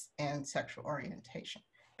race and sexual orientation.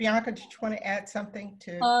 Bianca, did you want to add something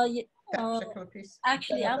to that particular piece?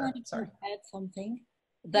 Actually, I wanted to add something.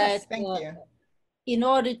 Yes, thank you. In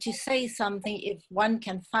order to say something, if one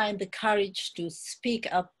can find the courage to speak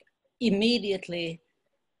up immediately,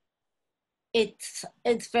 it's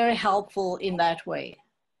very helpful in that way.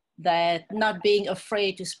 That not being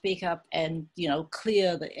afraid to speak up and, you know,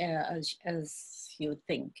 clear the air as you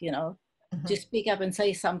think, you know, to speak up and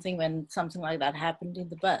say something when something like that happened in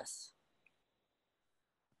the bus.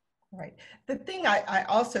 Right. The thing I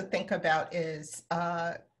also think about is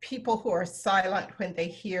people who are silent when they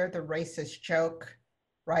hear the racist joke,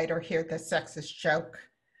 right, or hear the sexist joke,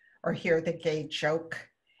 or hear the gay joke,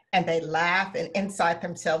 and they laugh, and inside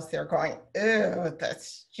themselves they're going, "Ew,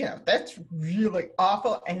 that's, you know, that's really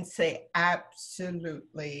awful," and say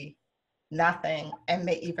absolutely nothing, and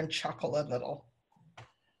may even chuckle a little.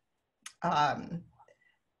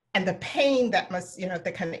 And the pain that must, you know,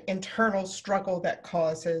 the kind of internal struggle that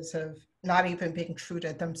causes of not even being true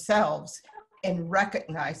to themselves in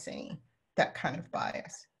recognizing that kind of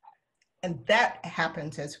bias. And that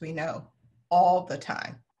happens, as we know, all the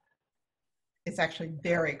time. It's actually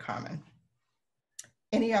very common.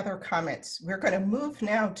 Any other comments? We're going to move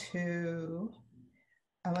now to,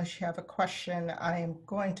 unless you have a question, I am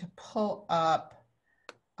going to pull up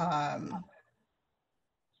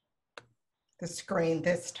the screen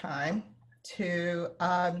this time to,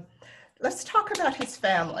 let's talk about his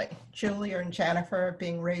family. Julia and Jennifer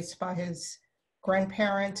being raised by his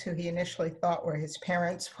grandparents, who he initially thought were his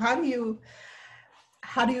parents. How do you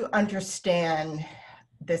understand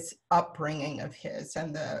this upbringing of his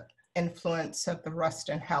and the influence of the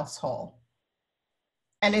Rustin household?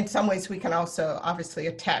 And in some ways, we can also obviously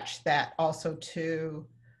attach that also to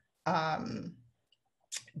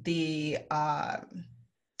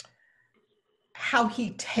how he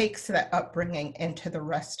takes that upbringing into the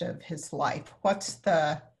rest of his life. What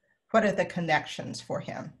are the connections for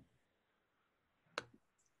him?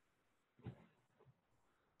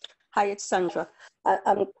 Hi, it's Sandra.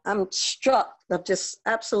 I'm struck. I'm just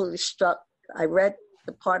absolutely struck. I read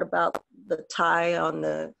the part about the tie on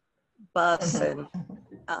the bus and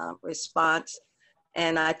response,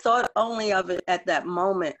 and I thought only of it at that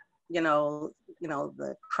moment. You know,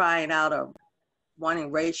 the crying out of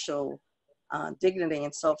wanting racial dignity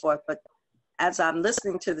and so forth. But as I'm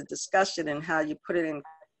listening to the discussion and how you put it in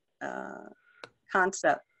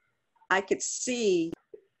concept, I could see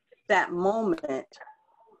that moment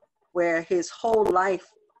where his whole life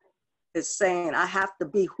is saying, I have to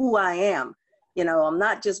be who I am. You know, I'm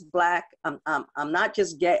not just Black, I'm not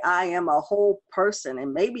just gay, I am a whole person.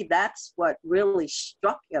 And maybe that's what really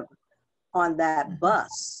struck him on that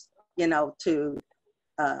bus, you know, to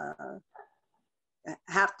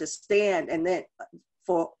have to stand and then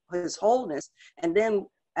for his wholeness. And then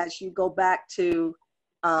as you go back to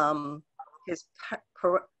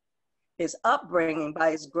his upbringing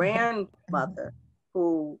by his grandmother,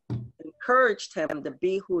 who encouraged him to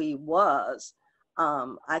be who he was,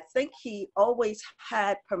 I think he always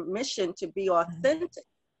had permission to be authentic,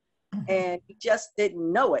 and he just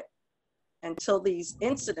didn't know it until these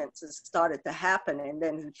incidences started to happen. And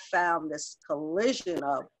then he found this collision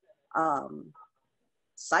of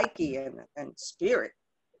psyche and spirit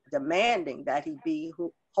demanding that he be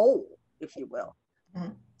whole, if you will.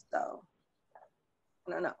 So,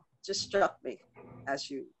 I don't know, just struck me as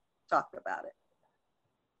you talked about it.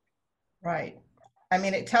 Right. I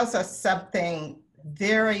mean, it tells us something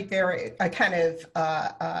very, very, a kind of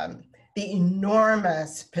the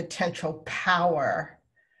enormous potential power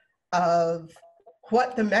of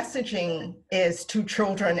what the messaging is to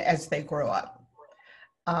children as they grow up.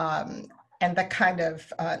 And the kind of,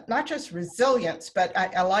 not just resilience, but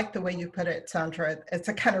I like the way you put it, Sandra, it's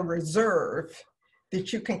a kind of reserve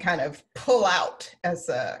that you can kind of pull out as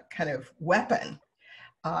a kind of weapon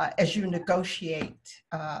as you negotiate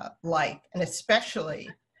life, and especially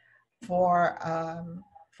for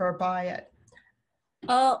Bayard.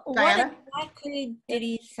 What exactly did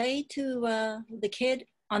he say to the kid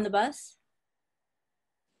on the bus?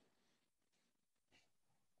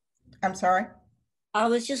 I'm sorry? I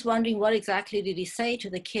was just wondering, what exactly did he say to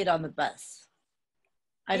the kid on the bus?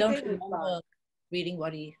 I don't remember reading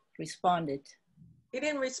what he responded. He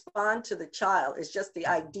didn't respond to the child. It's just the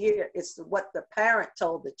idea. It's what the parent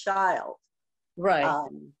told the child. Right.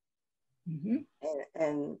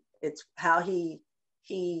 And it's how it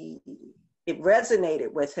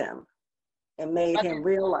resonated with him and made him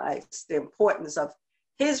realize the importance of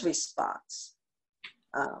his response.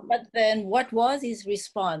 But then what was his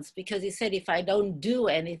response? Because he said, if I don't do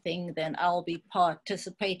anything, then I'll be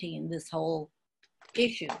participating in this whole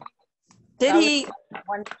issue. How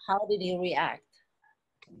did he react?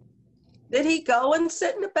 Did he go and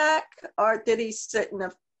sit in the back, or did he sit in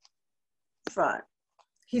the front?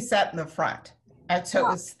 He sat in the front. And so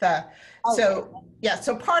it was the, so yeah,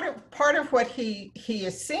 so part of what he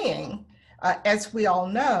is seeing, as we all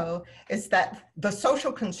know, is that the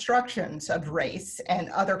social constructions of race and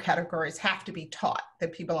other categories have to be taught,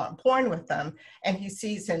 that people aren't born with them. And he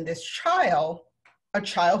sees in this child, a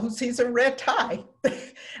child who sees a red tie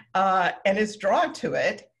and is drawn to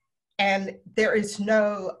it. And there is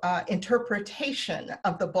no interpretation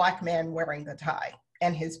of the Black man wearing the tie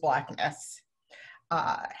and his Blackness.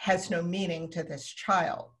 Has no meaning to this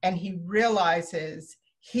child. And he realizes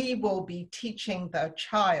he will be teaching the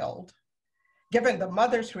child, given the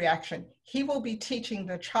mother's reaction, he will be teaching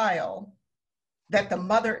the child that the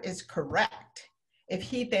mother is correct if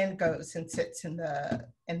he then goes and sits in the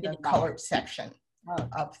colored section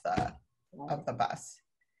of the bus.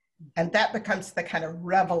 And that becomes the kind of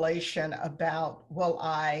revelation about, will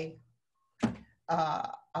I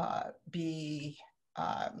be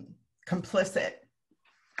complicit?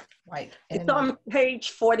 Right. It's on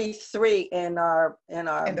page 43 in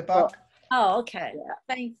the book. Oh, okay.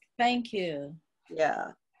 Yeah. Thank you.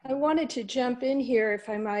 Yeah. I wanted to jump in here, if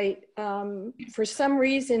I might. For some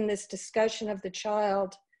reason, this discussion of the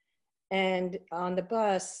child and on the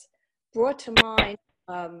bus brought to mind,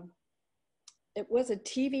 it was a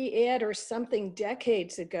TV ad or something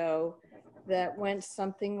decades ago that went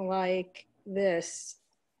something like this: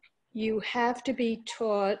 you have to be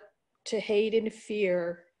taught to hate and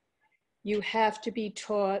fear. You have to be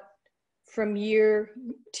taught from year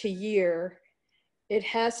to year. It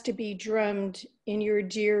has to be drummed in your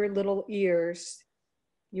dear little ears.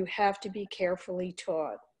 You have to be carefully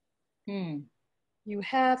taught. You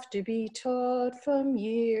have to be taught from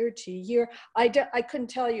year to year. I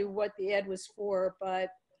couldn't tell you what the ad was for, but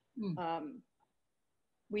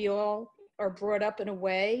we all are brought up in a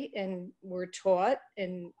way and we're taught,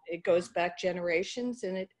 and it goes back generations,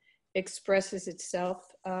 and it expresses itself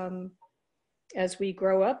as we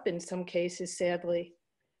grow up in some cases, sadly.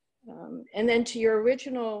 And then to your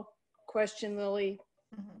original question, Lily,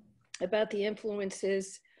 about the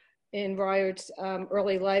influences in Bayard's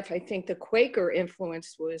early life, I think the Quaker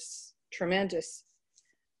influence was tremendous.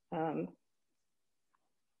 Could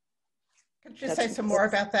you say some more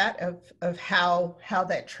about that, of how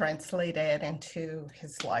that translated into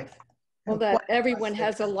his life? Well, that everyone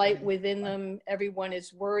has a light within them. Everyone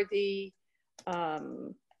is worthy.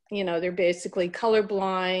 You know, they're basically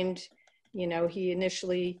colorblind. You know, he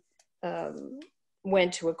initially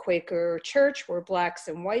went to a Quaker church where blacks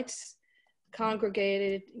and whites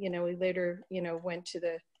congregated. You know, he later, you know, went to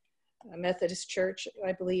the Methodist church,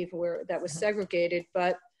 I believe, where that was segregated,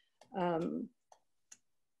 but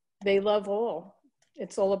they love all.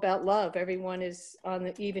 It's all about love. Everyone is on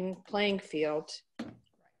the even playing field.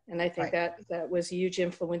 And I think that was a huge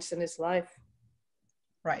influence in his life.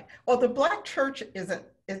 Right. Well, the Black church isn't,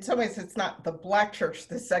 in some ways, it's not the Black church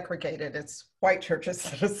that's segregated, it's white churches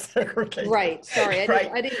that are segregated. Right. Sorry,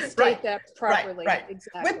 I didn't state that properly. Right.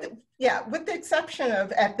 Exactly. With the exception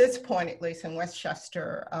of, at this point, at least in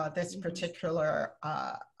Westchester, this particular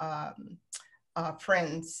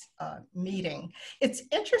Friends meeting. It's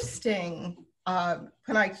interesting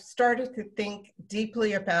when I started to think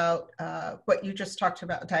deeply about what you just talked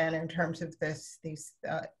about, Diana, in terms of these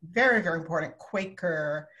very, very important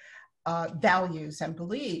Quaker values and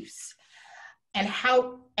beliefs, and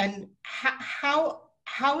how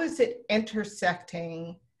is it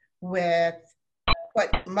intersecting with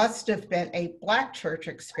what must have been a Black church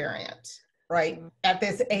experience, right, at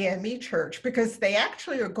this AME church, because they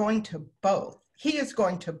actually are going to both. He is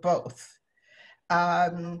going to both.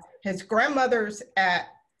 His grandmother's at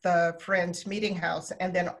the Friends Meeting House,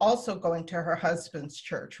 and then also going to her husband's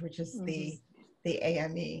church, which is the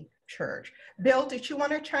AME church. Bill, did you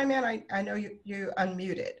want to chime in? I know you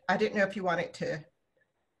unmuted. I didn't know if you wanted to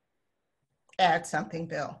add something,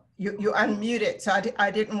 Bill. You unmuted, so I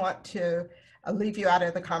didn't want to leave you out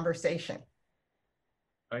of the conversation.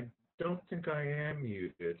 I don't think I am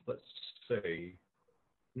muted. Let's see.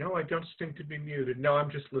 No, I don't seem to be muted. No, I'm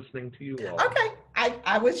just listening to you all. Okay,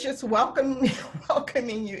 I was just welcoming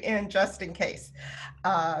you in just in case.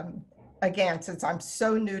 Again, since I'm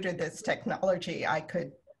so new to this technology, I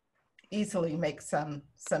could easily make some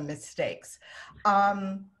mistakes.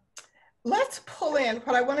 Let's pull in,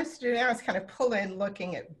 what I want us to do now is kind of pull in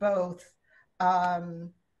looking at both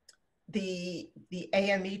the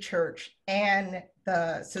AME Church and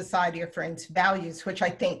the Society of Friends values, which I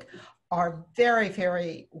think are very,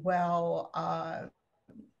 very well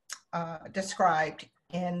described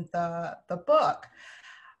in the book.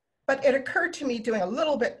 But it occurred to me doing a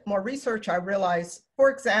little bit more research, I realized, for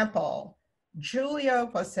example, Julia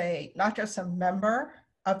was not just a member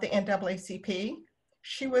of the NAACP,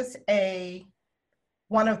 she was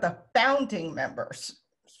one of the founding members.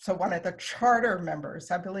 So one of the charter members,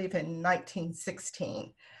 I believe in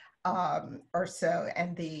 1916 or so.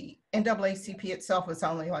 And the NAACP itself was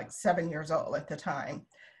only like 7 years old at the time.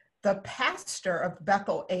 The pastor of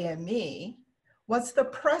Bethel AME was the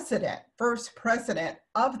first president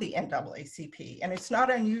of the NAACP. And it's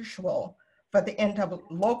not unusual for the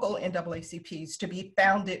local NAACPs to be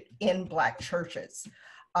founded in Black churches.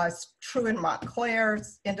 It's true in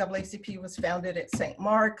Montclair's NAACP was founded at St.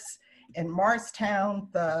 Mark's. In Morristown,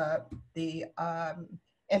 the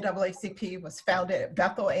NAACP was founded at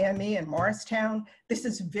Bethel AME in Morristown. This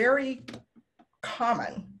is very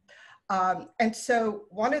common. And so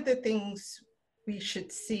one of the things we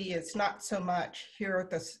should see is not so much here's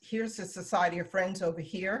the Society of Friends over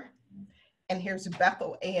here, and here's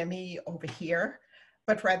Bethel AME over here,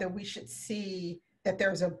 but rather we should see that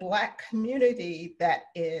there's a Black community that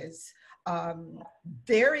is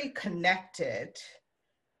very connected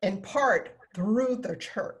in part through the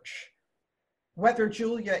church, whether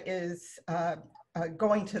Julia is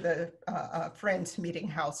going to the Friends meeting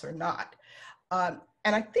house or not.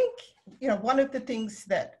 And I think, one of the things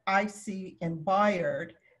that I see in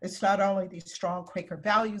Bayard is not only these strong Quaker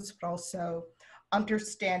values, but also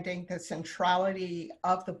understanding the centrality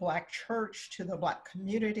of the Black church to the Black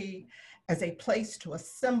community as a place to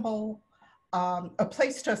assemble,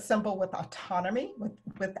 with autonomy,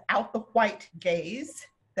 without the white gaze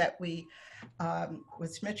that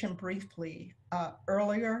was mentioned briefly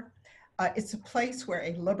earlier. It's a place where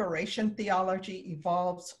a liberation theology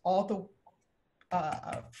evolves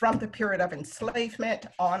from the period of enslavement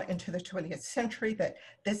on into the 20th century, that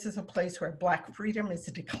this is a place where Black freedom is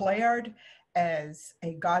declared as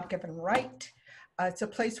a God-given right. It's a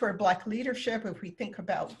place where Black leadership, if we think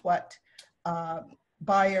about what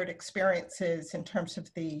Bayard experiences in terms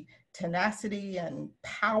of the tenacity and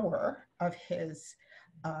power of his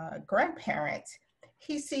grandparents,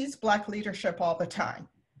 he sees Black leadership all the time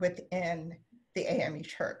within the AME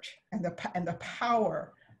Church and the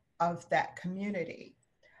power of that community.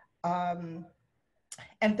 And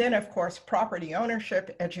then, of course, property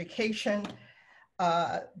ownership, education,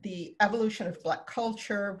 the evolution of Black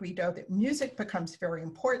culture. We know that music becomes very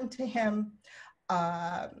important to him.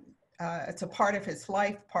 It's a part of his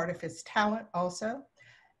life, part of his talent also.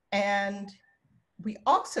 And we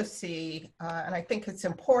also see, and I think it's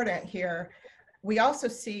important here, we also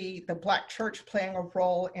see the Black church playing a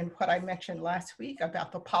role in what I mentioned last week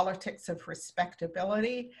about the politics of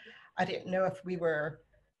respectability. I didn't know if we were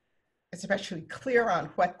especially clear on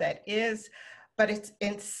what that is, but it's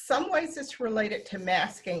in some ways it's related to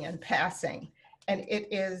masking and passing. And it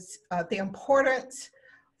is the importance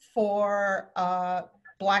for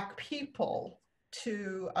Black people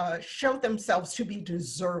to show themselves to be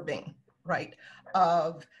deserving, right,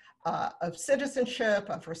 of citizenship,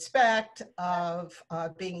 of respect, of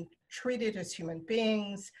being treated as human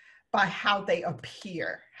beings by how they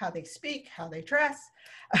appear, how they speak, how they dress,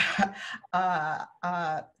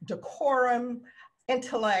 decorum,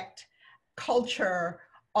 intellect, culture,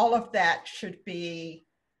 all of that should be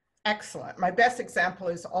excellent. My best example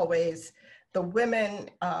is always the women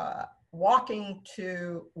walking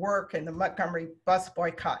to work in the Montgomery bus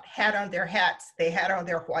boycott had on their hats, they had on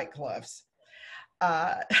their white gloves.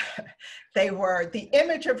 They were the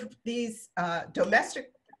image of these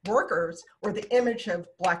domestic workers were the image of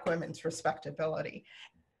Black women's respectability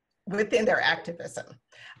within their activism.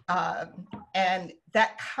 And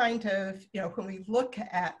that kind of, when we look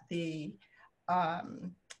at the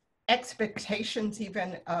expectations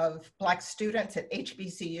even of Black students at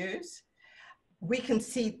HBCUs, we can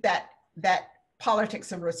see that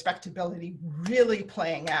politics of respectability really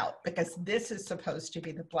playing out, because this is supposed to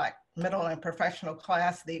be the Black middle and professional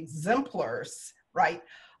class, the exemplars, right,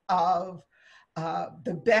 of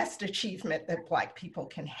the best achievement that Black people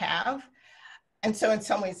can have. And so in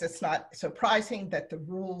some ways, it's not surprising that the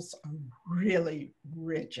rules are really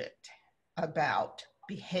rigid about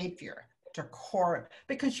behavior, decorum,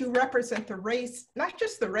 because you represent the race, not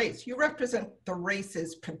just the race, you represent the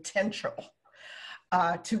race's potential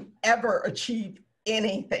to ever achieve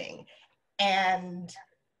anything. And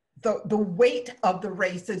the weight of the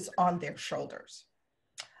race is on their shoulders.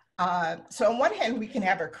 So on one hand, we can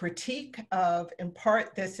have a critique of, in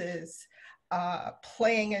part, this is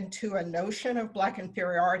playing into a notion of Black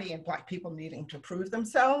inferiority and Black people needing to prove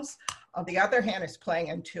themselves. On the other hand, is playing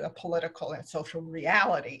into a political and social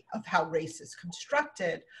reality of how race is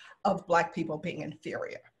constructed of Black people being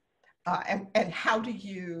inferior. And how do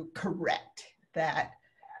you correct that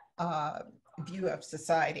view of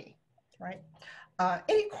society, right?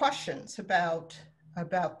 Any questions about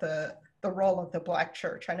the role of the Black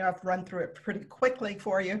church? I know I've run through it pretty quickly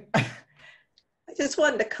for you. I just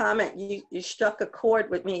wanted to comment, you struck a chord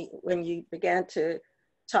with me when you began to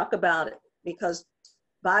talk about it, because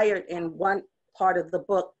Bayard in one part of the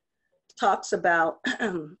book talks about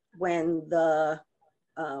when the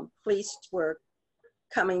police were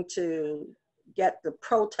coming to get the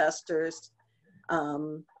protesters.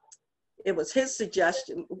 It was his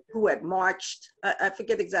suggestion, who had marched, I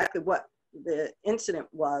forget exactly what the incident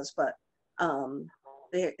was, but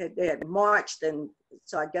they had marched, and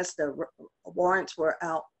so I guess the warrants were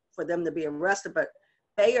out for them to be arrested, but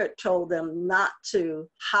Bayard told them not to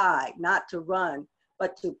hide, not to run,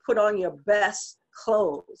 but to put on your best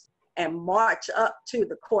clothes and march up to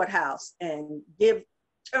the courthouse and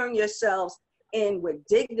turn yourselves in with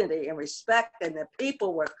dignity and respect, and the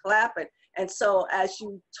people were clapping. And so as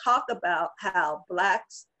you talk about how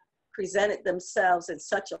Blacks presented themselves in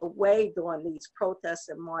such a way during these protests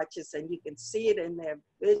and marches, and you can see it in their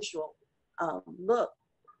visual look,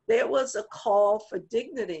 there was a call for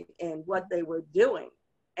dignity in what they were doing.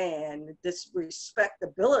 And this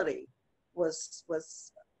respectability was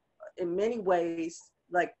in many ways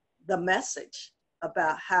like the message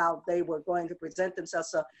about how they were going to present themselves.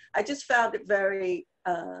 So I just found it very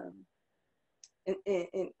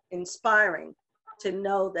inspiring to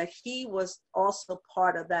know that he was also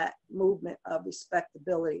part of that movement of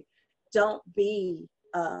respectability. Don't be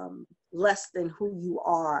less than who you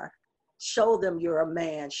are. Show them you're a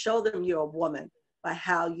man, show them you're a woman by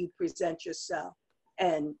how you present yourself.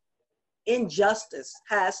 And injustice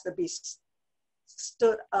has to be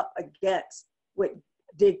stood up against with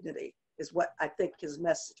dignity, is what I think his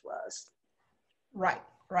message was. Right,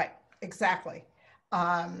 exactly.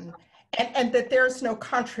 And that there's no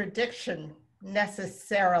contradiction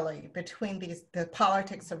necessarily between the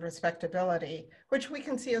politics of respectability, which we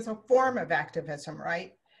can see as a form of activism,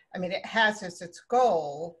 right? I mean, it has as its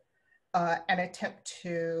goal an attempt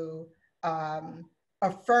to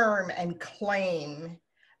affirm and claim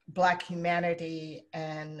Black humanity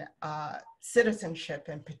and citizenship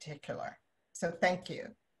in particular. So thank you.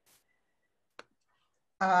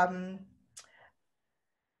 I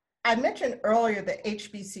mentioned earlier that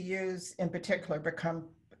HBCUs in particular become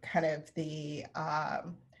kind of the,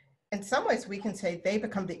 in some ways we can say they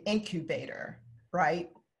become the incubator,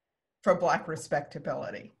 right, for Black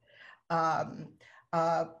respectability.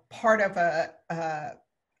 Part of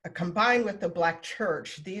combined with the Black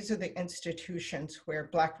church, these are the institutions where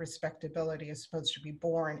Black respectability is supposed to be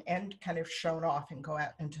born and kind of shown off and go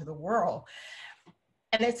out into the world.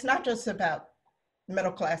 And it's not just about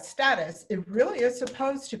middle class status, it really is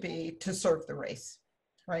supposed to be to serve the race,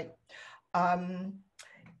 right?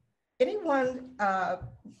 Anyone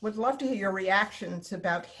would love to hear your reactions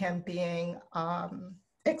about him being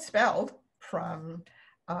expelled from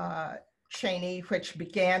Cheney, which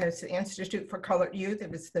began as the Institute for Colored Youth. It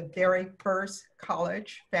was the very first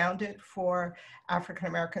college founded for African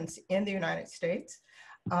Americans in the United States.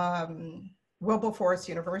 Wilberforce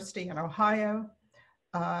University in Ohio,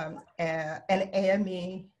 an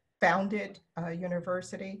AME founded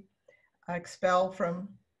university, expelled from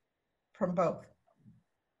both.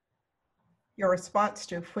 Your response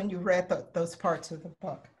to when you read those parts of the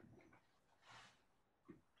book.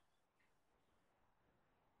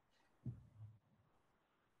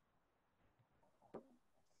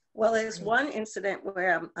 Well, there's one incident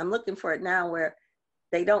where I'm looking for it now where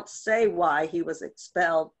they don't say why he was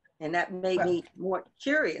expelled, and that made me more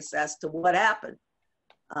curious as to what happened.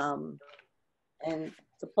 And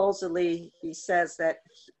supposedly he says that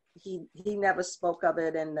he never spoke of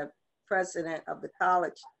it, and the president of the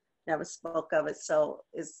college never spoke of it. So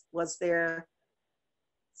was there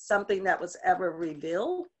something that was ever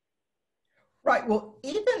revealed? Right, well,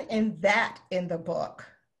 even in the book,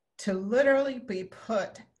 to literally be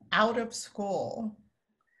put out of school,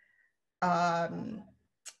 and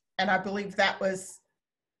I believe that was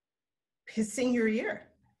his senior year.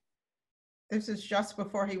 This is just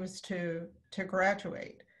before he was to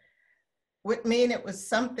graduate. Would mean it was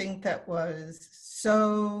something that was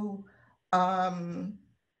so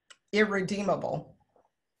irredeemable,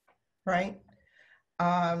 right?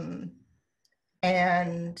 And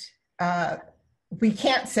we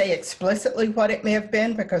can't say explicitly what it may have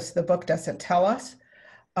been because the book doesn't tell us.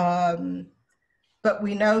 But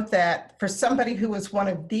we know that for somebody who was one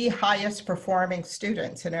of the highest performing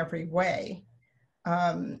students in every way,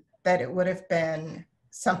 that it would have been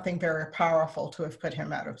something very powerful to have put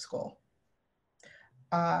him out of school.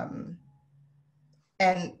 And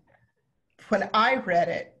when I read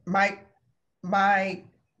it, my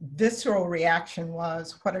visceral reaction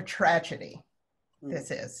was, what a tragedy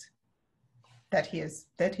this is, that he is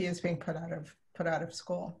being put out of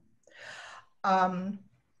school.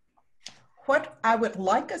 What I would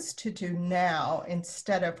like us to do now,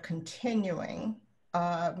 instead of continuing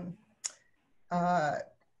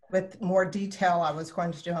with more detail I was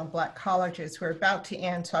going to do on Black colleges, we're about to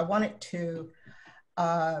end, so I wanted to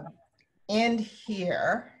end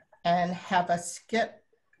here and have us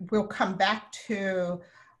we'll come back to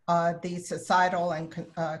the societal and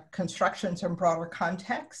constructions in broader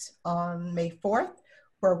context on May 4th,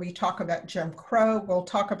 where we talk about Jim Crow. We'll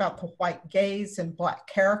talk about the white gaze and Black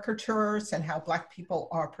caricatures and how Black people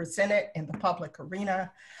are presented in the public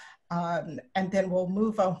arena. And then we'll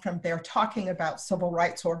move on from there, talking about civil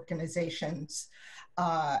rights organizations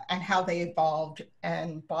and how they evolved,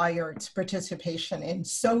 and Bayard's participation in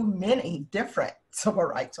so many different civil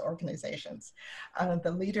rights organizations,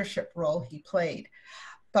 the leadership role he played.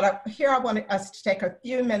 But here I wanted us to take a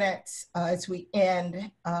few minutes as we end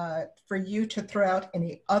for you to throw out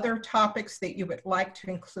any other topics that you would like to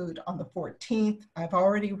include on the 14th. I've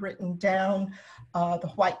already written down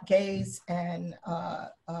the white gaze and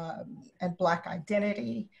Black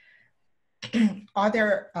identity. Are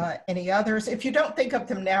there any others? If you don't think of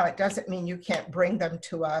them now, it doesn't mean you can't bring them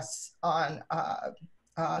to us on the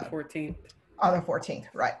 14th. On the 14th,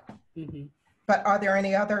 right. Mm-hmm. But are there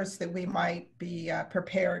any others that we might be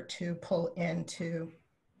prepared to pull into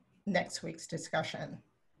next week's discussion?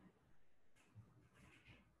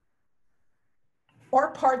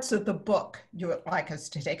 Or parts of the book you would like us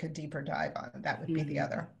to take a deeper dive on? That would be the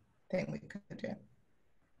other thing we could do.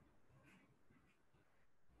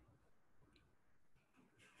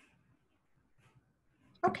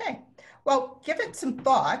 Okay, well, give it some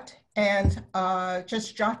thought and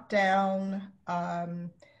just jot down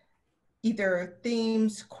either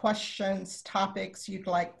themes, questions, topics you'd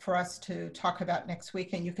like for us to talk about next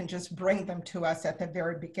week, and you can just bring them to us at the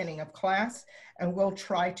very beginning of class, and we'll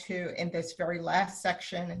try to, in this very last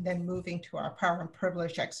section, and then moving to our power and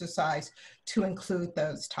privilege exercise, to include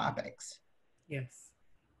those topics. Yes.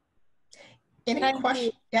 Any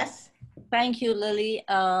questions? Yes? Thank you, Lily.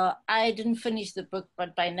 I didn't finish the book,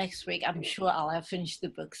 but by next week, I'm sure I'll have finished the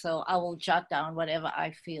book, so I will jot down whatever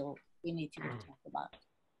I feel we need to talk about.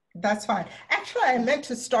 That's fine. Actually, I meant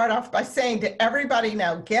to start off by saying, did everybody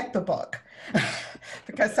now get the book?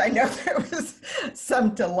 Because I know there was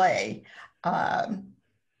some delay.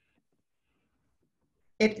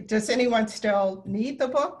 Does anyone still need the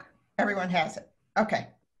book? Everyone has it. Okay,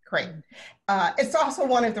 great. It's also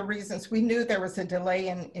one of the reasons we knew there was a delay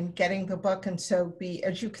in getting the book. And so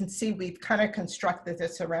as you can see, we've kind of constructed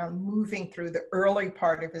this around moving through the early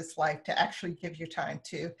part of his life to actually give you time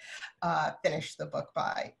to finish the book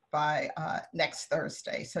by next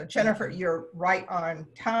Thursday. So Jennifer, you're right on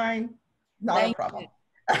time. Not a problem.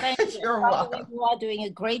 Thank you. You're welcome. You are doing a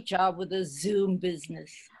great job with the Zoom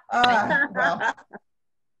business. Well,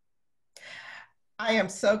 I am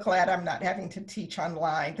so glad I'm not having to teach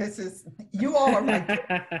online. You all are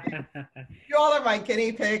my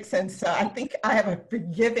guinea pigs, and so I think I have a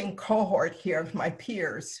forgiving cohort here of my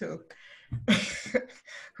peers who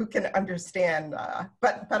can understand.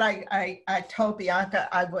 But I told Bianca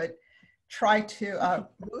I would try to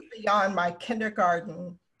move beyond my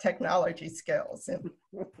kindergarten technology skills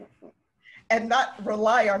and not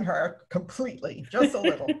rely on her completely, just a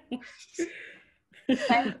little.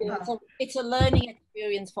 Thank you. It's a learning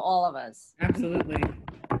experience for all of us. Absolutely.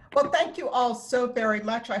 Well, thank you all so very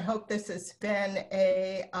much. I hope this has been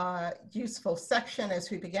a useful section as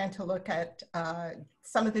we began to look at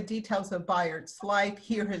some of the details of Bayard's life,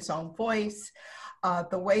 hear his own voice,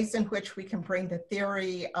 the ways in which we can bring the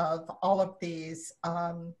theory of all of these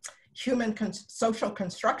social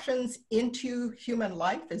constructions into human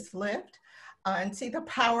life as lived. And see the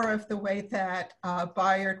power of the way that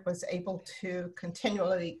Bayard was able to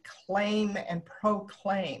continually claim and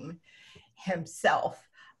proclaim himself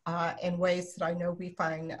in ways that I know we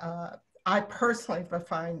find, I personally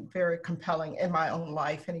find very compelling in my own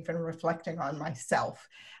life, and even reflecting on myself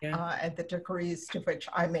and the degrees to which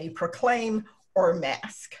I may proclaim or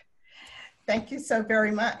mask. Thank you so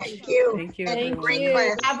very much. Thank you. Thank you. Thank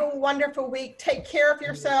you. Have a wonderful week. Take care of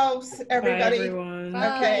yourselves, everybody. Bye, everyone.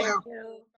 Okay. Bye.